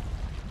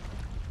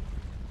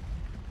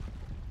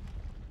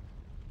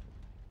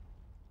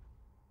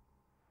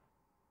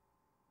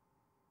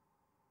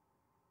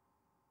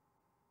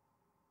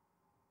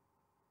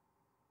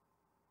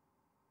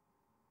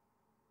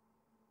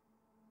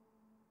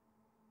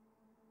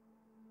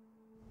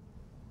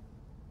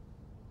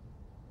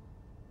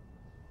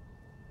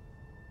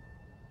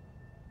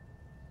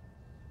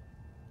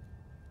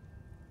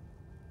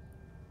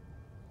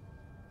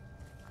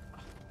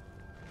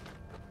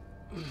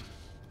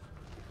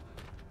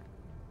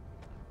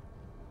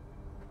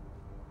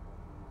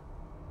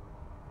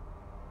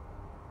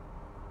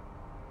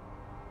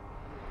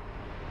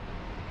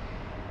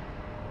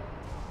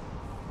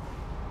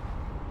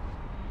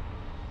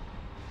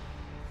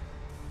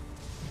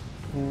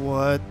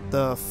 What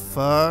the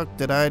fuck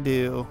did I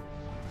do?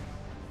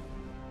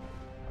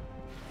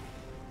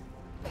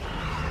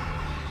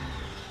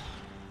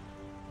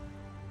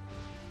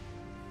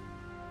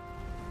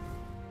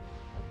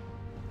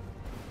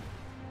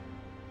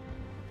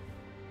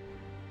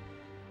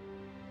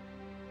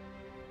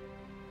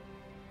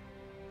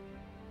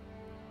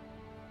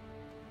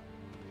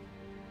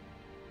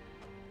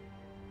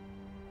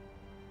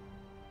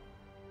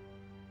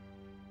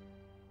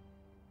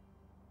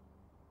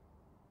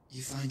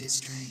 You find it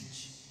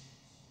strange.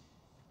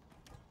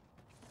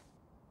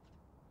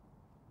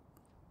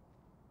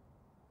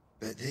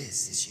 But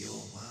this is your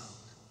world.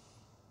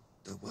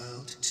 the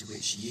world to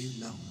which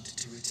you longed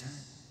to return.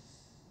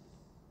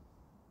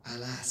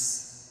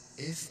 Alas,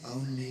 if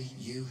only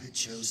you had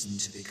chosen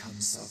to become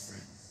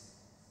sovereign.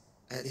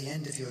 At the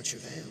end of your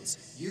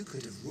travails, you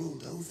could have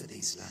ruled over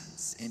these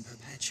lands in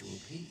perpetual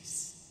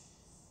peace.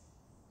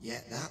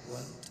 Yet that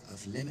world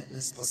of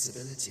limitless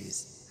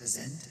possibilities has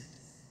ended.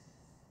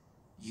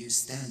 You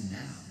stand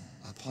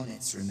now upon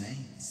its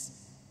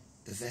remains,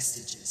 the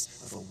vestiges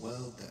of a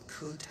world that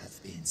could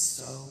have been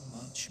so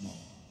much more.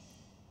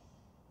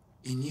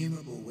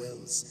 Innumerable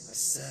wills have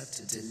served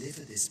to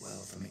deliver this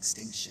world from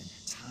extinction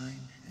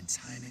time and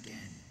time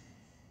again.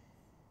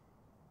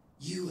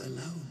 You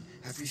alone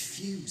have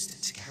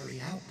refused to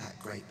carry out that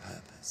great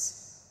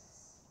purpose.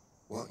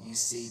 What you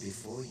see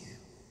before you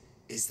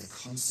is the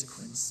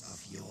consequence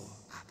of your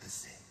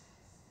apathy.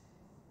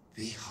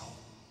 Behold.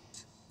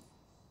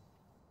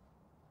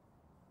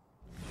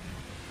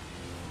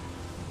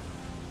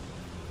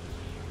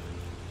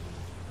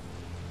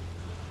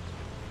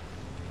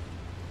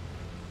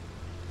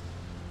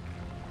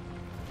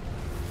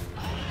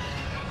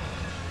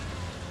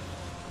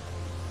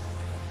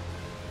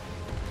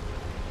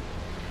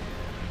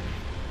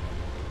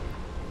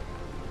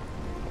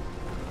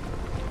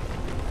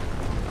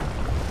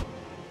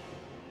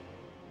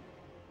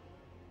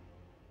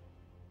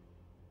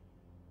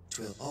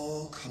 Will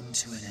all come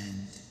to an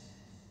end.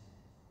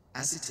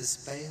 As it has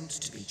failed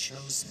to be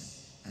chosen,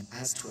 and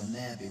as 'twill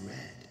ne'er be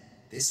read,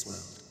 this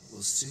world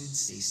will soon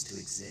cease to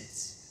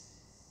exist.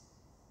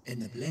 In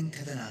the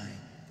blink of an eye,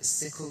 the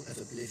sickle of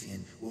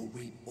oblivion will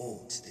reap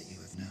aught that you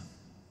have known.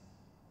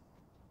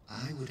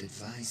 I would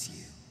advise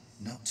you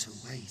not to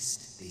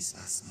waste these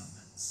last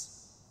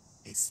moments.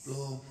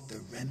 Explore the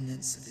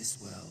remnants of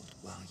this world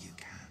while you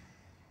can.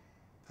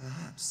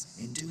 Perhaps,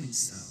 in doing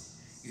so,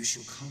 you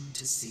shall come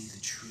to see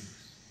the truth.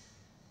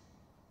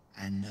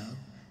 And know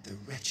the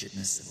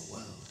wretchedness of a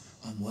world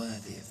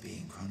unworthy of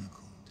being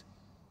chronicled.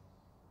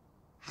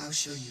 How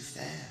shall you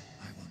fare,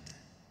 I wonder?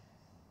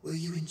 Will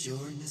you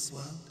endure in this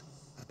world,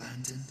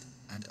 abandoned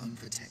and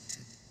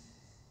unprotected?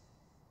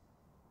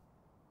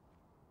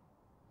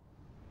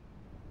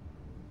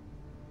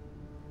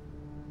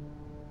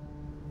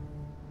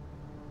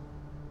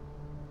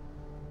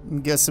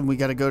 I'm guessing we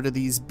gotta go to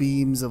these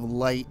beams of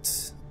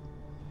light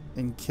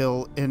and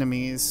kill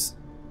enemies.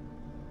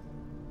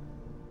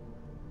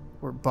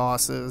 Or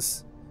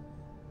bosses.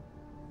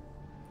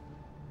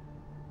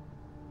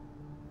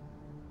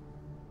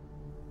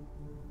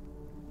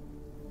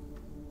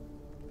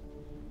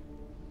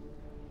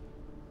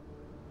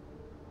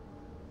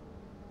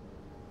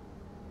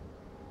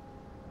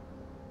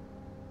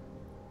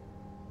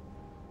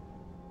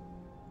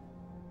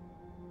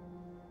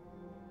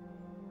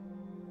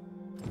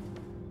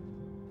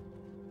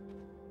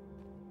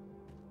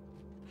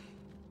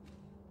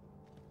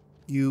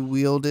 You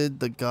wielded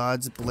the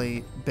god's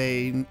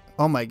bane.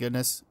 Oh my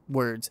goodness,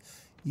 words.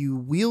 You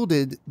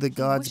wielded the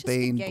god's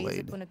bane gaze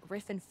blade. upon a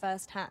griffin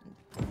firsthand.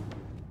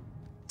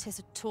 'Tis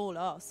a tall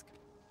ask,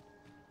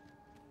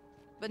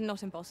 but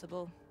not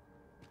impossible.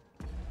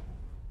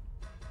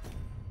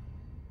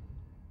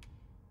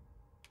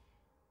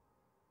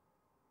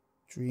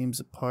 Dreams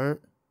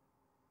apart.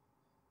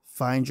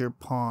 Find your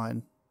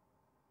pawn.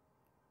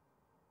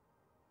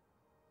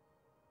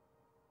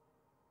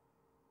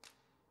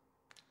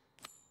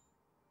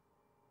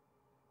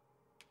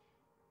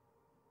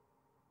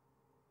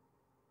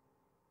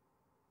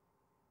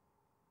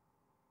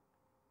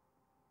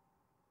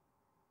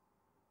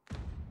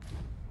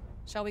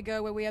 Shall we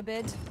go where we are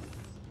bid?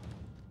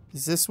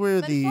 Is this where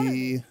Then follow the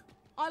me.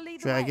 I'll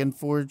lead the way. Dragon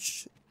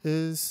Forge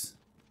is?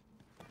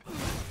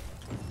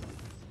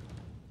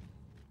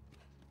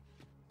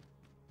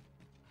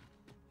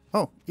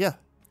 Oh, yeah.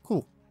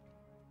 Cool.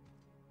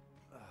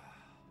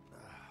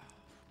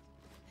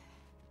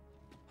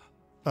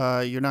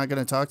 You're not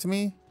gonna talk to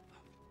me?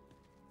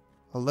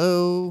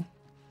 Hello?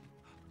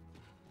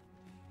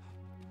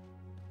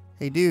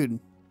 Hey,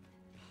 dude.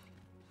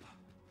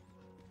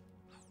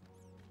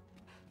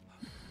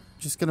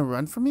 Just gonna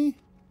run from me?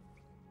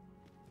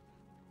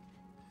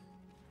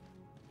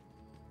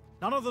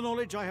 None of the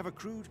knowledge I have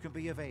accrued can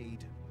be of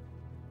aid.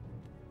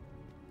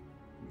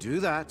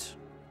 Do that,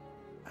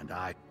 and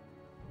I...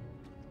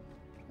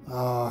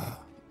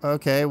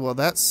 Okay, well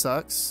that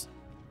sucks.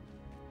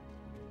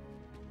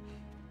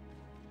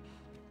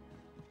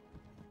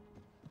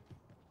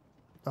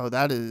 Oh,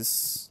 that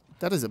is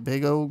a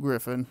big old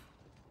griffin.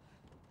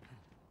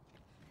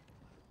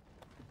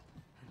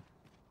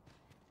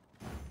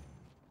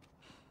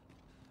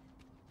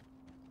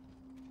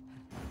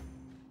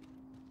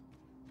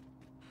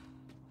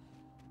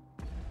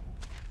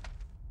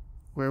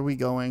 Where are we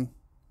going?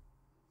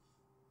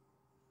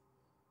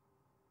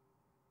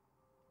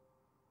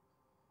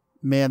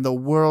 Man, the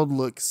world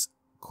looks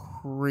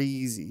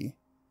crazy.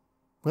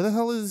 Where the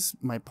hell is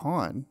my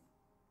pawn?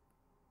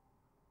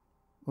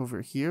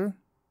 Over here?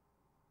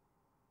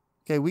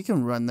 Okay, we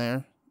can run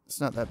there.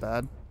 It's not that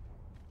bad.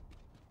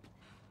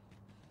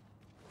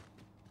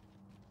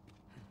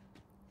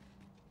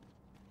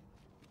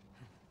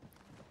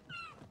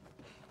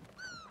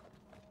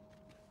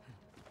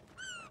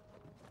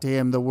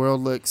 Damn, the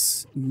world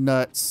looks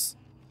nuts.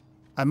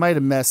 I might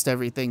have messed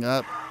everything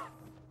up.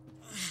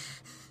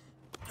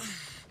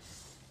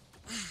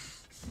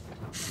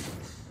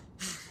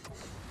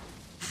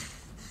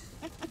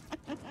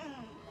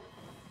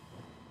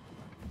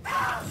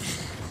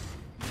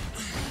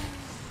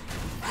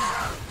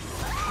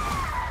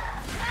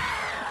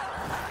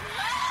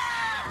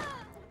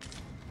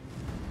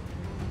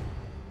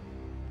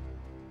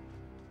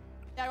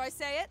 Dare I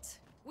say it?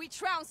 We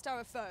trounced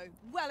our foe,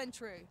 well and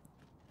true.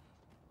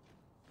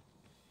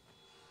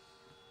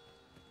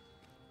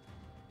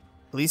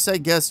 At least I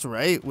guessed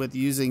right with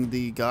using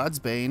the God's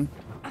Bane.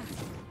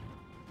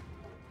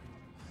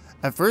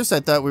 At first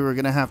I thought we were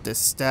gonna have to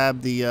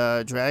stab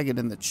the dragon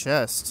in the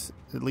chest.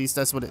 At least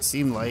that's what it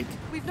seemed like.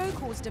 We've no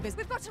cause to visit.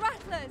 We've got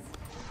rattlers!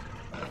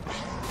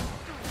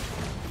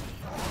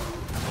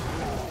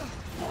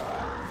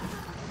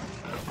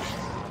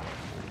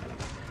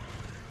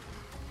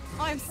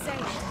 I'm safe.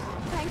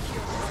 Thank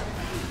you.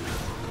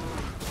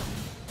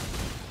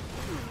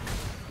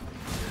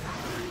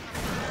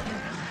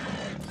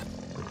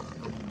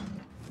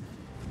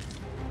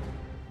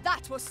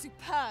 That was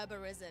superb,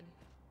 Arisen.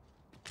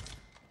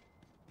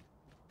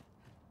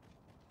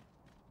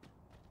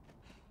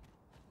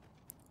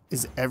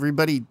 Is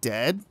everybody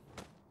dead?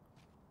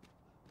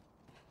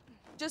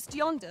 Just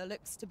yonder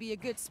looks to be a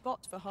good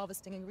spot for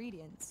harvesting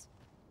ingredients.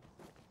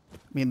 I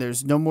mean,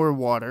 there's no more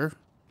water.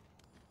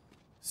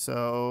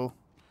 So,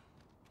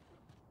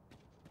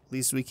 at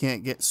least we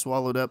can't get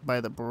swallowed up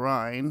by the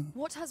brine.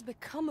 What has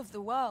become of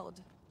the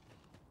world?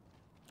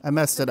 I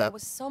messed it There up.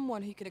 was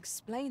someone who could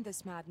explain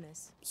this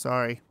madness.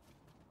 Sorry.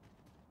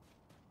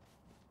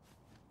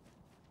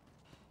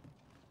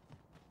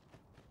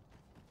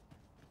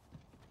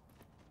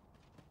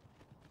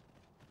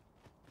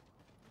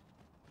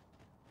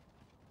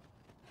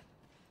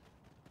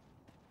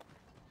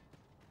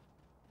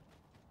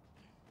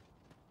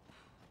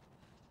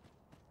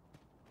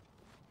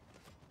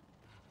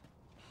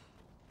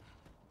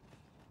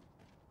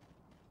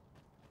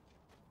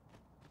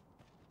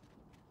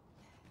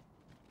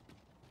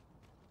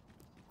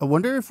 I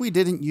wonder if we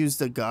didn't use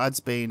the God's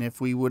Bane, if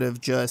we would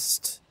have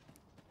just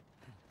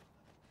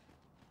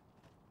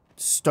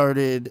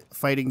started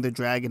fighting the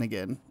dragon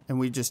again. And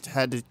we just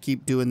had to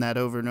keep doing that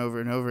over and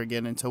over and over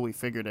again until we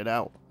figured it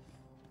out.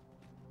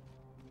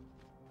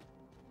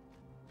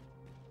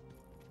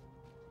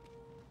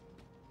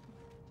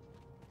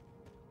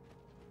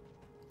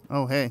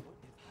 Oh, hey.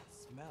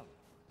 Smell.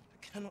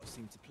 I cannot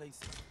seem to place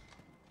it.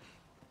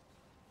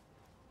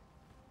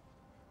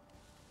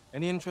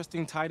 Any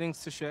interesting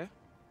tidings to share?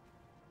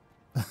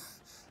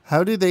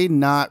 How do they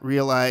not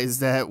realize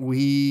that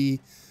we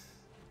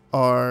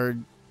are,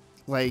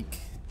 like,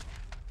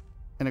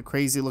 in a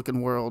crazy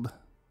looking world?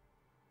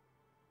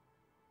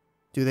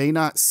 Do they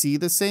not see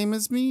the same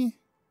as me?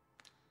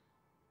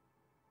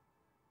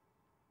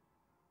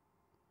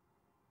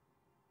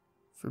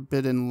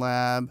 Forbidden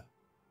Lab.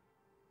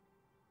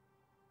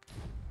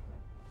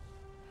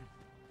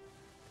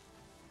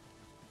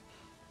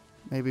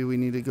 Maybe we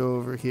need to go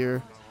over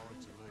here.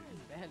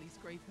 Barely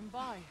scraping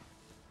by.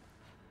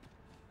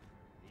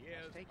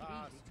 Take it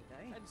easy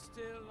today. And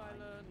still I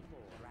learn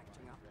more.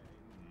 Acting up.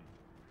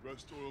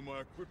 Rest all my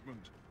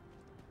equipment.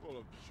 Follow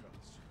the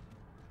chance.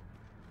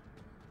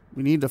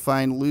 We need to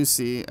find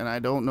Lucy, and I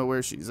don't know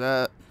where she's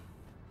at.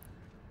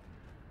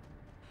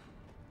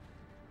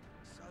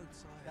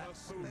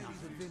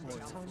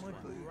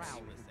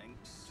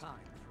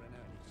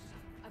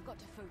 I've got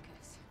to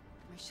focus.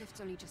 My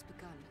shift's only just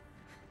begun.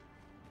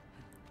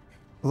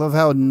 I love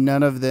how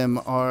none of them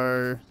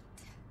are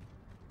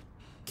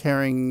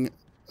caring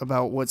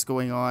about what's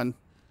going on.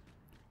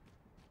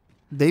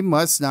 They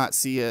must not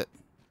see it.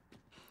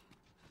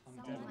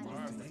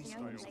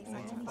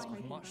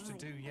 Much to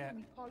do yet.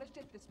 We polished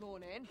it this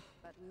morning,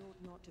 but we ought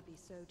not to be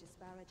so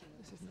disparaging.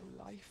 This is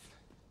no life.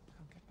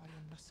 Can't get by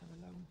unless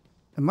I'm alone.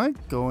 Am I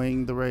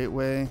going the right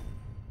way?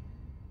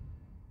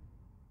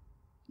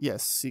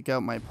 Yes, seek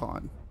out my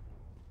pawn.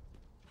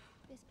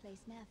 This place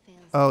now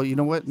feels. Oh, you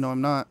know what? No,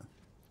 I'm not.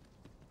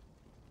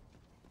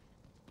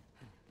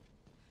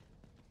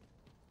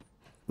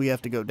 We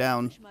have to go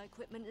down. My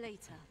equipment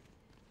later.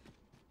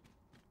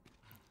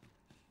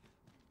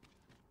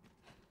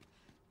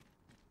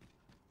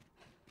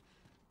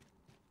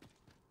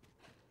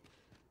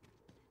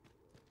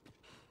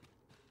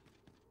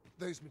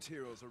 Those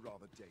materials are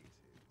rather dated.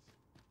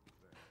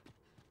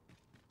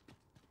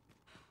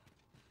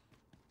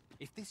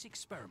 If this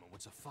experiment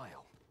was a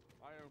fail,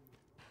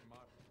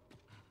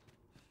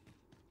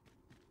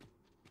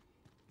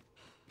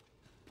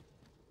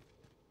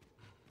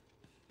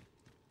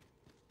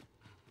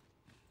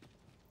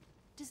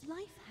 Does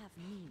life have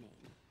meaning?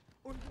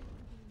 Or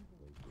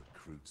Those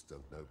recruits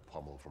don't know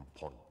pommel from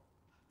pon.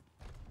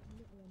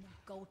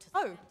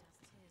 Oh,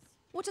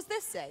 what does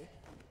this say?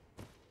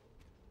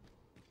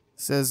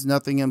 Says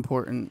nothing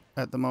important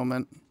at the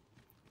moment.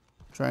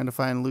 Trying to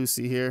find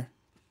Lucy here.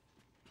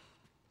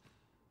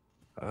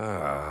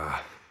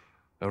 Ah,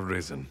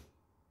 Arisen.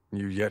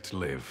 You yet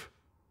live.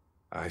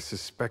 I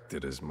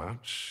suspected as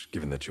much,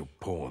 given that your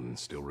pawn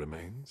still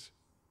remains.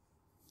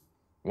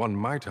 One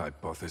might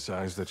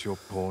hypothesize that your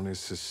pawn is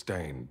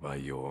sustained by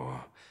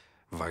your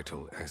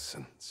vital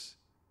essence.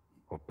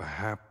 Or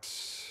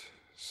perhaps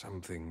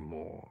something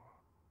more.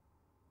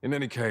 In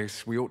any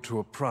case, we ought to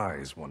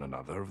apprise one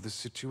another of the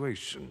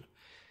situation.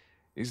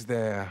 Is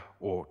there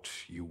aught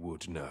you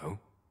would know?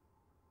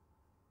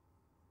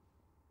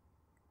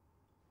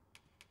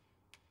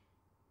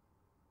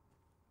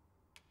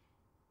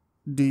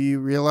 Do you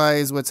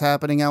realize what's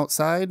happening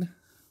outside?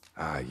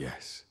 Ah,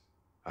 yes.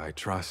 I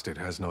trust it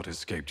has not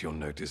escaped your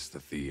notice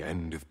that the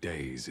end of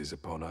days is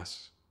upon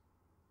us.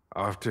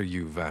 After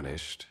you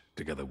vanished,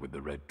 together with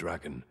the Red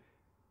Dragon,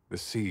 the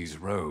seas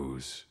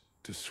rose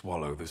to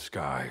swallow the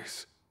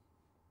skies.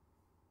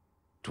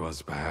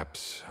 'Twas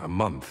perhaps a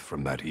month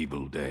from that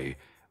evil day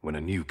when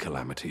a new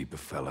calamity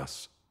befell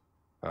us.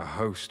 A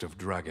host of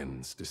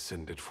dragons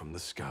descended from the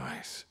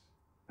skies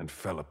and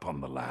fell upon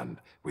the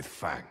land with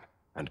fang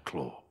and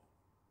claw.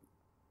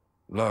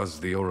 Luz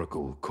the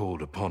Oracle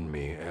called upon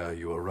me ere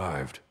you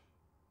arrived.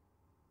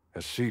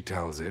 As she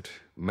tells it,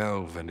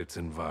 Melve and its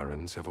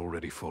environs have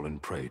already fallen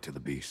prey to the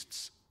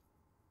beasts.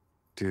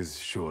 'Tis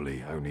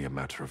surely only a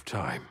matter of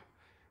time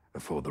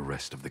before the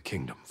rest of the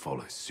kingdom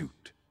follows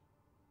suit.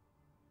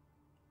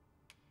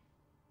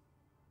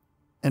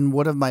 And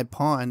what of my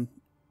pawn?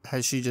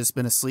 Has she just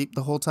been asleep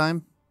the whole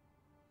time?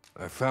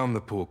 I found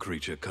the poor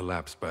creature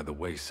collapsed by the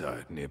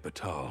wayside near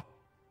Batal.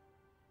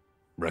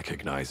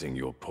 Recognizing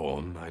your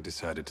pawn, I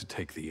decided to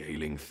take the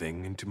ailing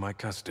thing into my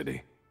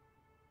custody.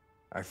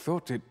 I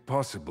thought it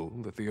possible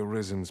that the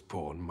Arisen's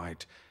pawn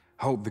might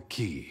hold the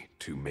key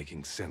to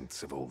making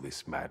sense of all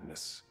this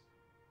madness.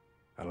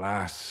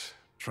 Alas,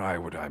 try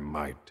what I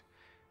might,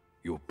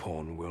 your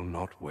pawn will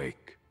not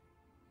wake.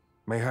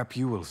 Mayhap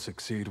you will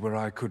succeed where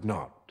I could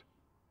not.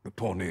 The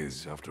pawn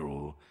is, after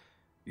all,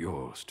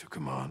 yours to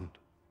command.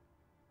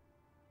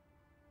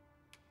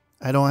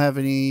 I don't have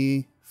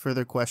any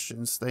further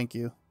questions, thank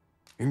you.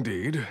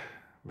 Indeed.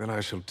 Then I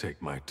shall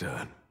take my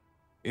turn.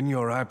 In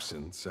your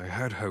absence, I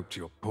had hoped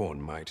your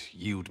pawn might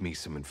yield me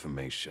some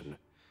information.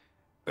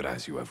 But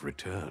as you have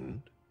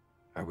returned,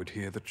 I would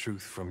hear the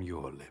truth from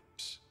your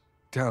lips.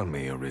 Tell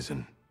me,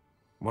 Arisen,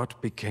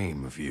 what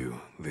became of you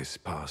this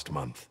past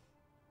month?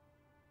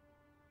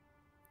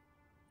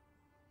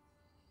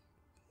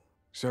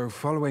 So,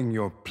 following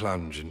your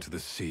plunge into the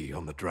sea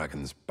on the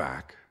dragon's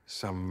back,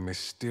 some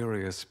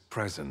mysterious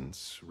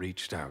presence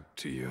reached out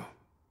to you.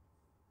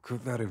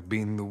 Could that have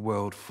been the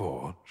World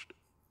Forged?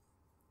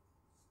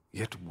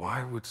 Yet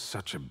why would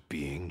such a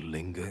being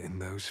linger in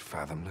those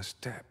fathomless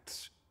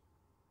depths?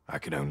 I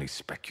can only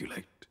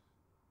speculate.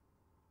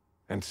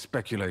 And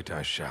speculate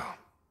I shall.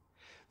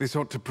 This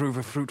ought to prove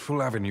a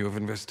fruitful avenue of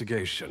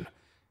investigation.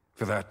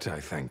 For that, I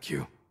thank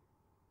you.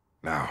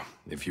 Now,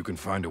 if you can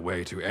find a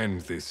way to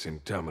end this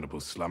interminable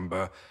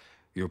slumber,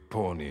 your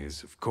pawn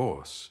is, of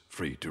course,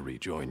 free to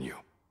rejoin you.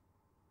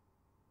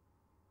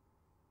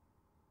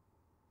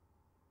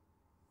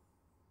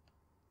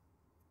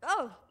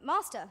 Oh,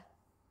 Master.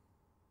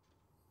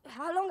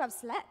 How long I've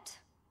slept?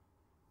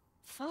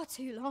 Far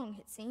too long,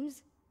 it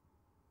seems.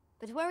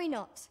 But worry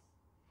not.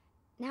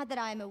 Now that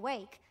I am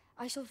awake,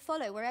 I shall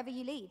follow wherever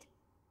you lead.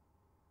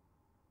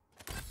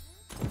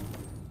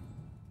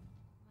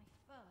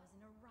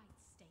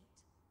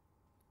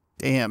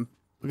 Damn,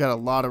 we got a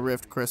lot of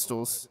rift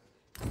crystals.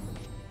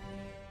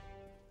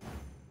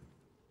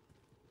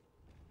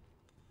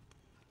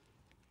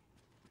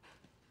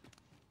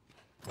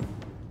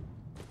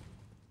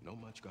 Not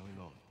much going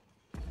on.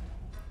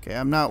 Okay,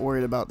 I'm not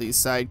worried about these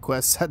side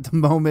quests at the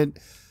moment.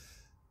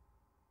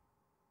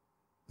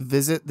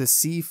 Visit the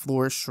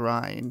Seafloor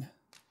Shrine.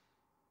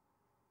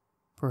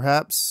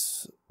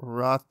 Perhaps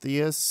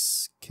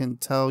Rothius can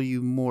tell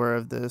you more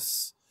of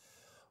this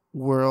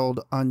world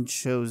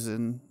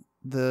unchosen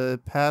the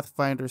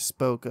Pathfinder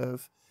spoke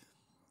of.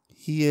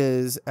 He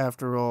is,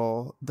 after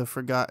all, the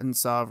forgotten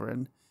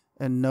sovereign,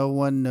 and no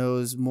one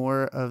knows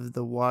more of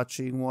the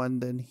watching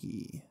one than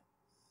he.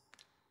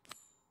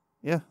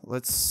 Yeah,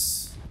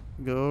 let's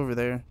go over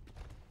there.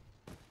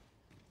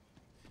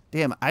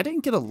 Damn, I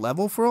didn't get a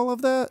level for all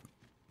of that?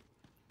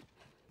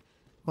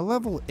 What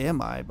level am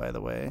I, by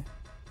the way?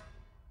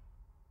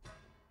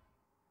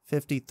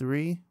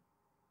 53?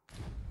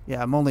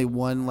 Yeah, I'm only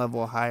one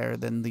level higher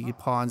than the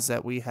pawns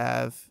that we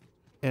have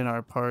in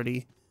our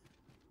party.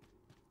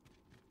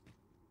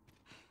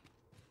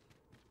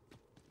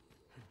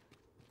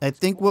 I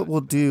think what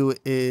we'll do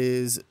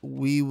is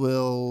we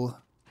will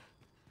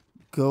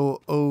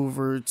go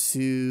over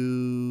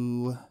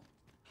to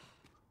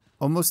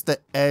almost the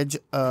edge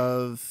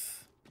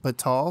of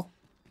Batal,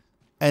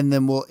 and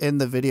then we'll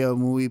end the video.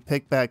 And when we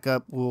pick back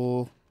up,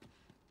 we'll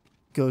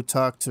go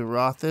talk to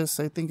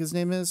Rothis, I think his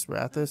name is.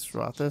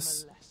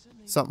 Rothis?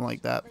 Something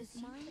like that.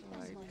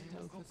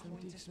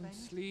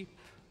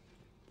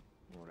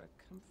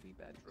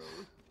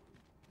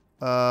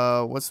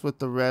 What's with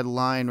the red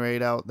line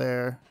right out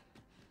there?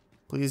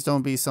 Please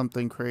don't be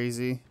something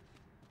crazy.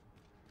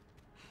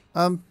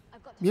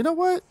 You know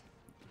what?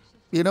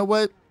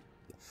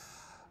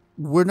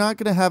 we're not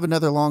going to have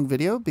another long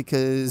video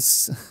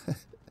because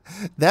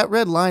that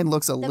red line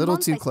looks a little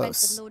too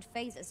close. The Lord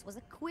Phases was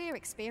a queer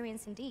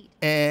experience indeed.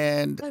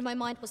 And though my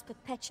mind was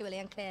perpetually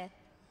unclear,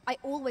 I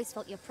always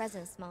felt your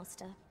presence,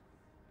 Master.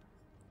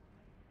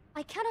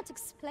 I cannot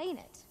explain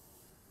it.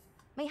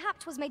 Mayhap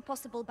 'twas made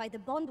possible by the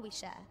bond we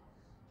share.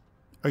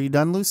 Are you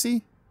done,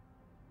 Lucy?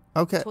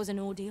 Okay. It was an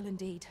ordeal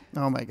indeed.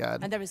 Oh my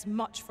god. And there is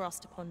much for us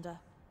to ponder.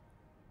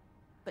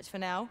 But for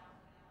now,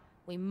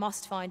 we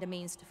must find a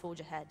means to forge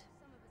ahead.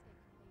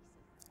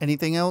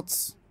 Anything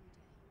else?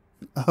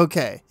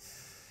 Okay.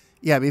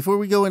 Yeah, before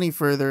we go any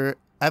further,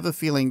 I have a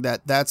feeling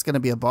that that's going to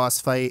be a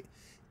boss fight.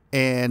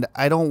 And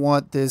I don't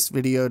want this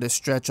video to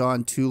stretch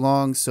on too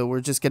long. So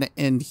we're just going to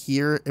end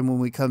here. And when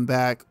we come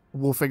back,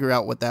 we'll figure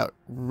out what that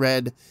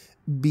red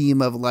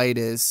beam of light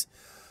is.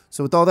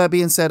 So with all that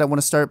being said, I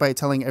want to start by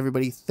telling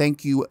everybody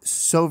thank you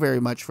so very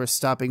much for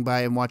stopping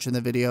by and watching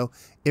the video.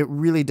 It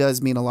really does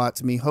mean a lot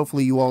to me.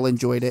 Hopefully you all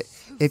enjoyed it.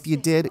 If you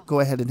did, go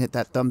ahead and hit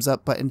that thumbs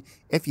up button.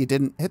 If you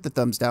didn't, hit the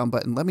thumbs down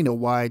button. Let me know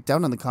why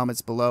down in the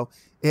comments below.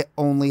 It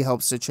only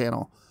helps the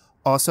channel.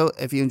 Also,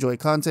 if you enjoy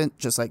content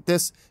just like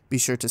this, be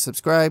sure to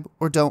subscribe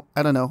or don't.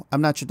 I don't know.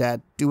 I'm not your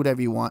dad. Do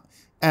whatever you want.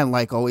 And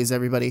like always,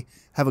 everybody,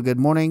 have a good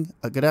morning,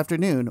 a good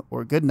afternoon,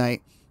 or good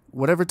night,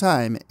 whatever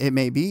time it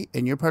may be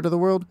in your part of the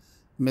world.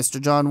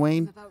 Mr. John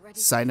Wayne,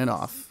 signing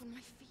off.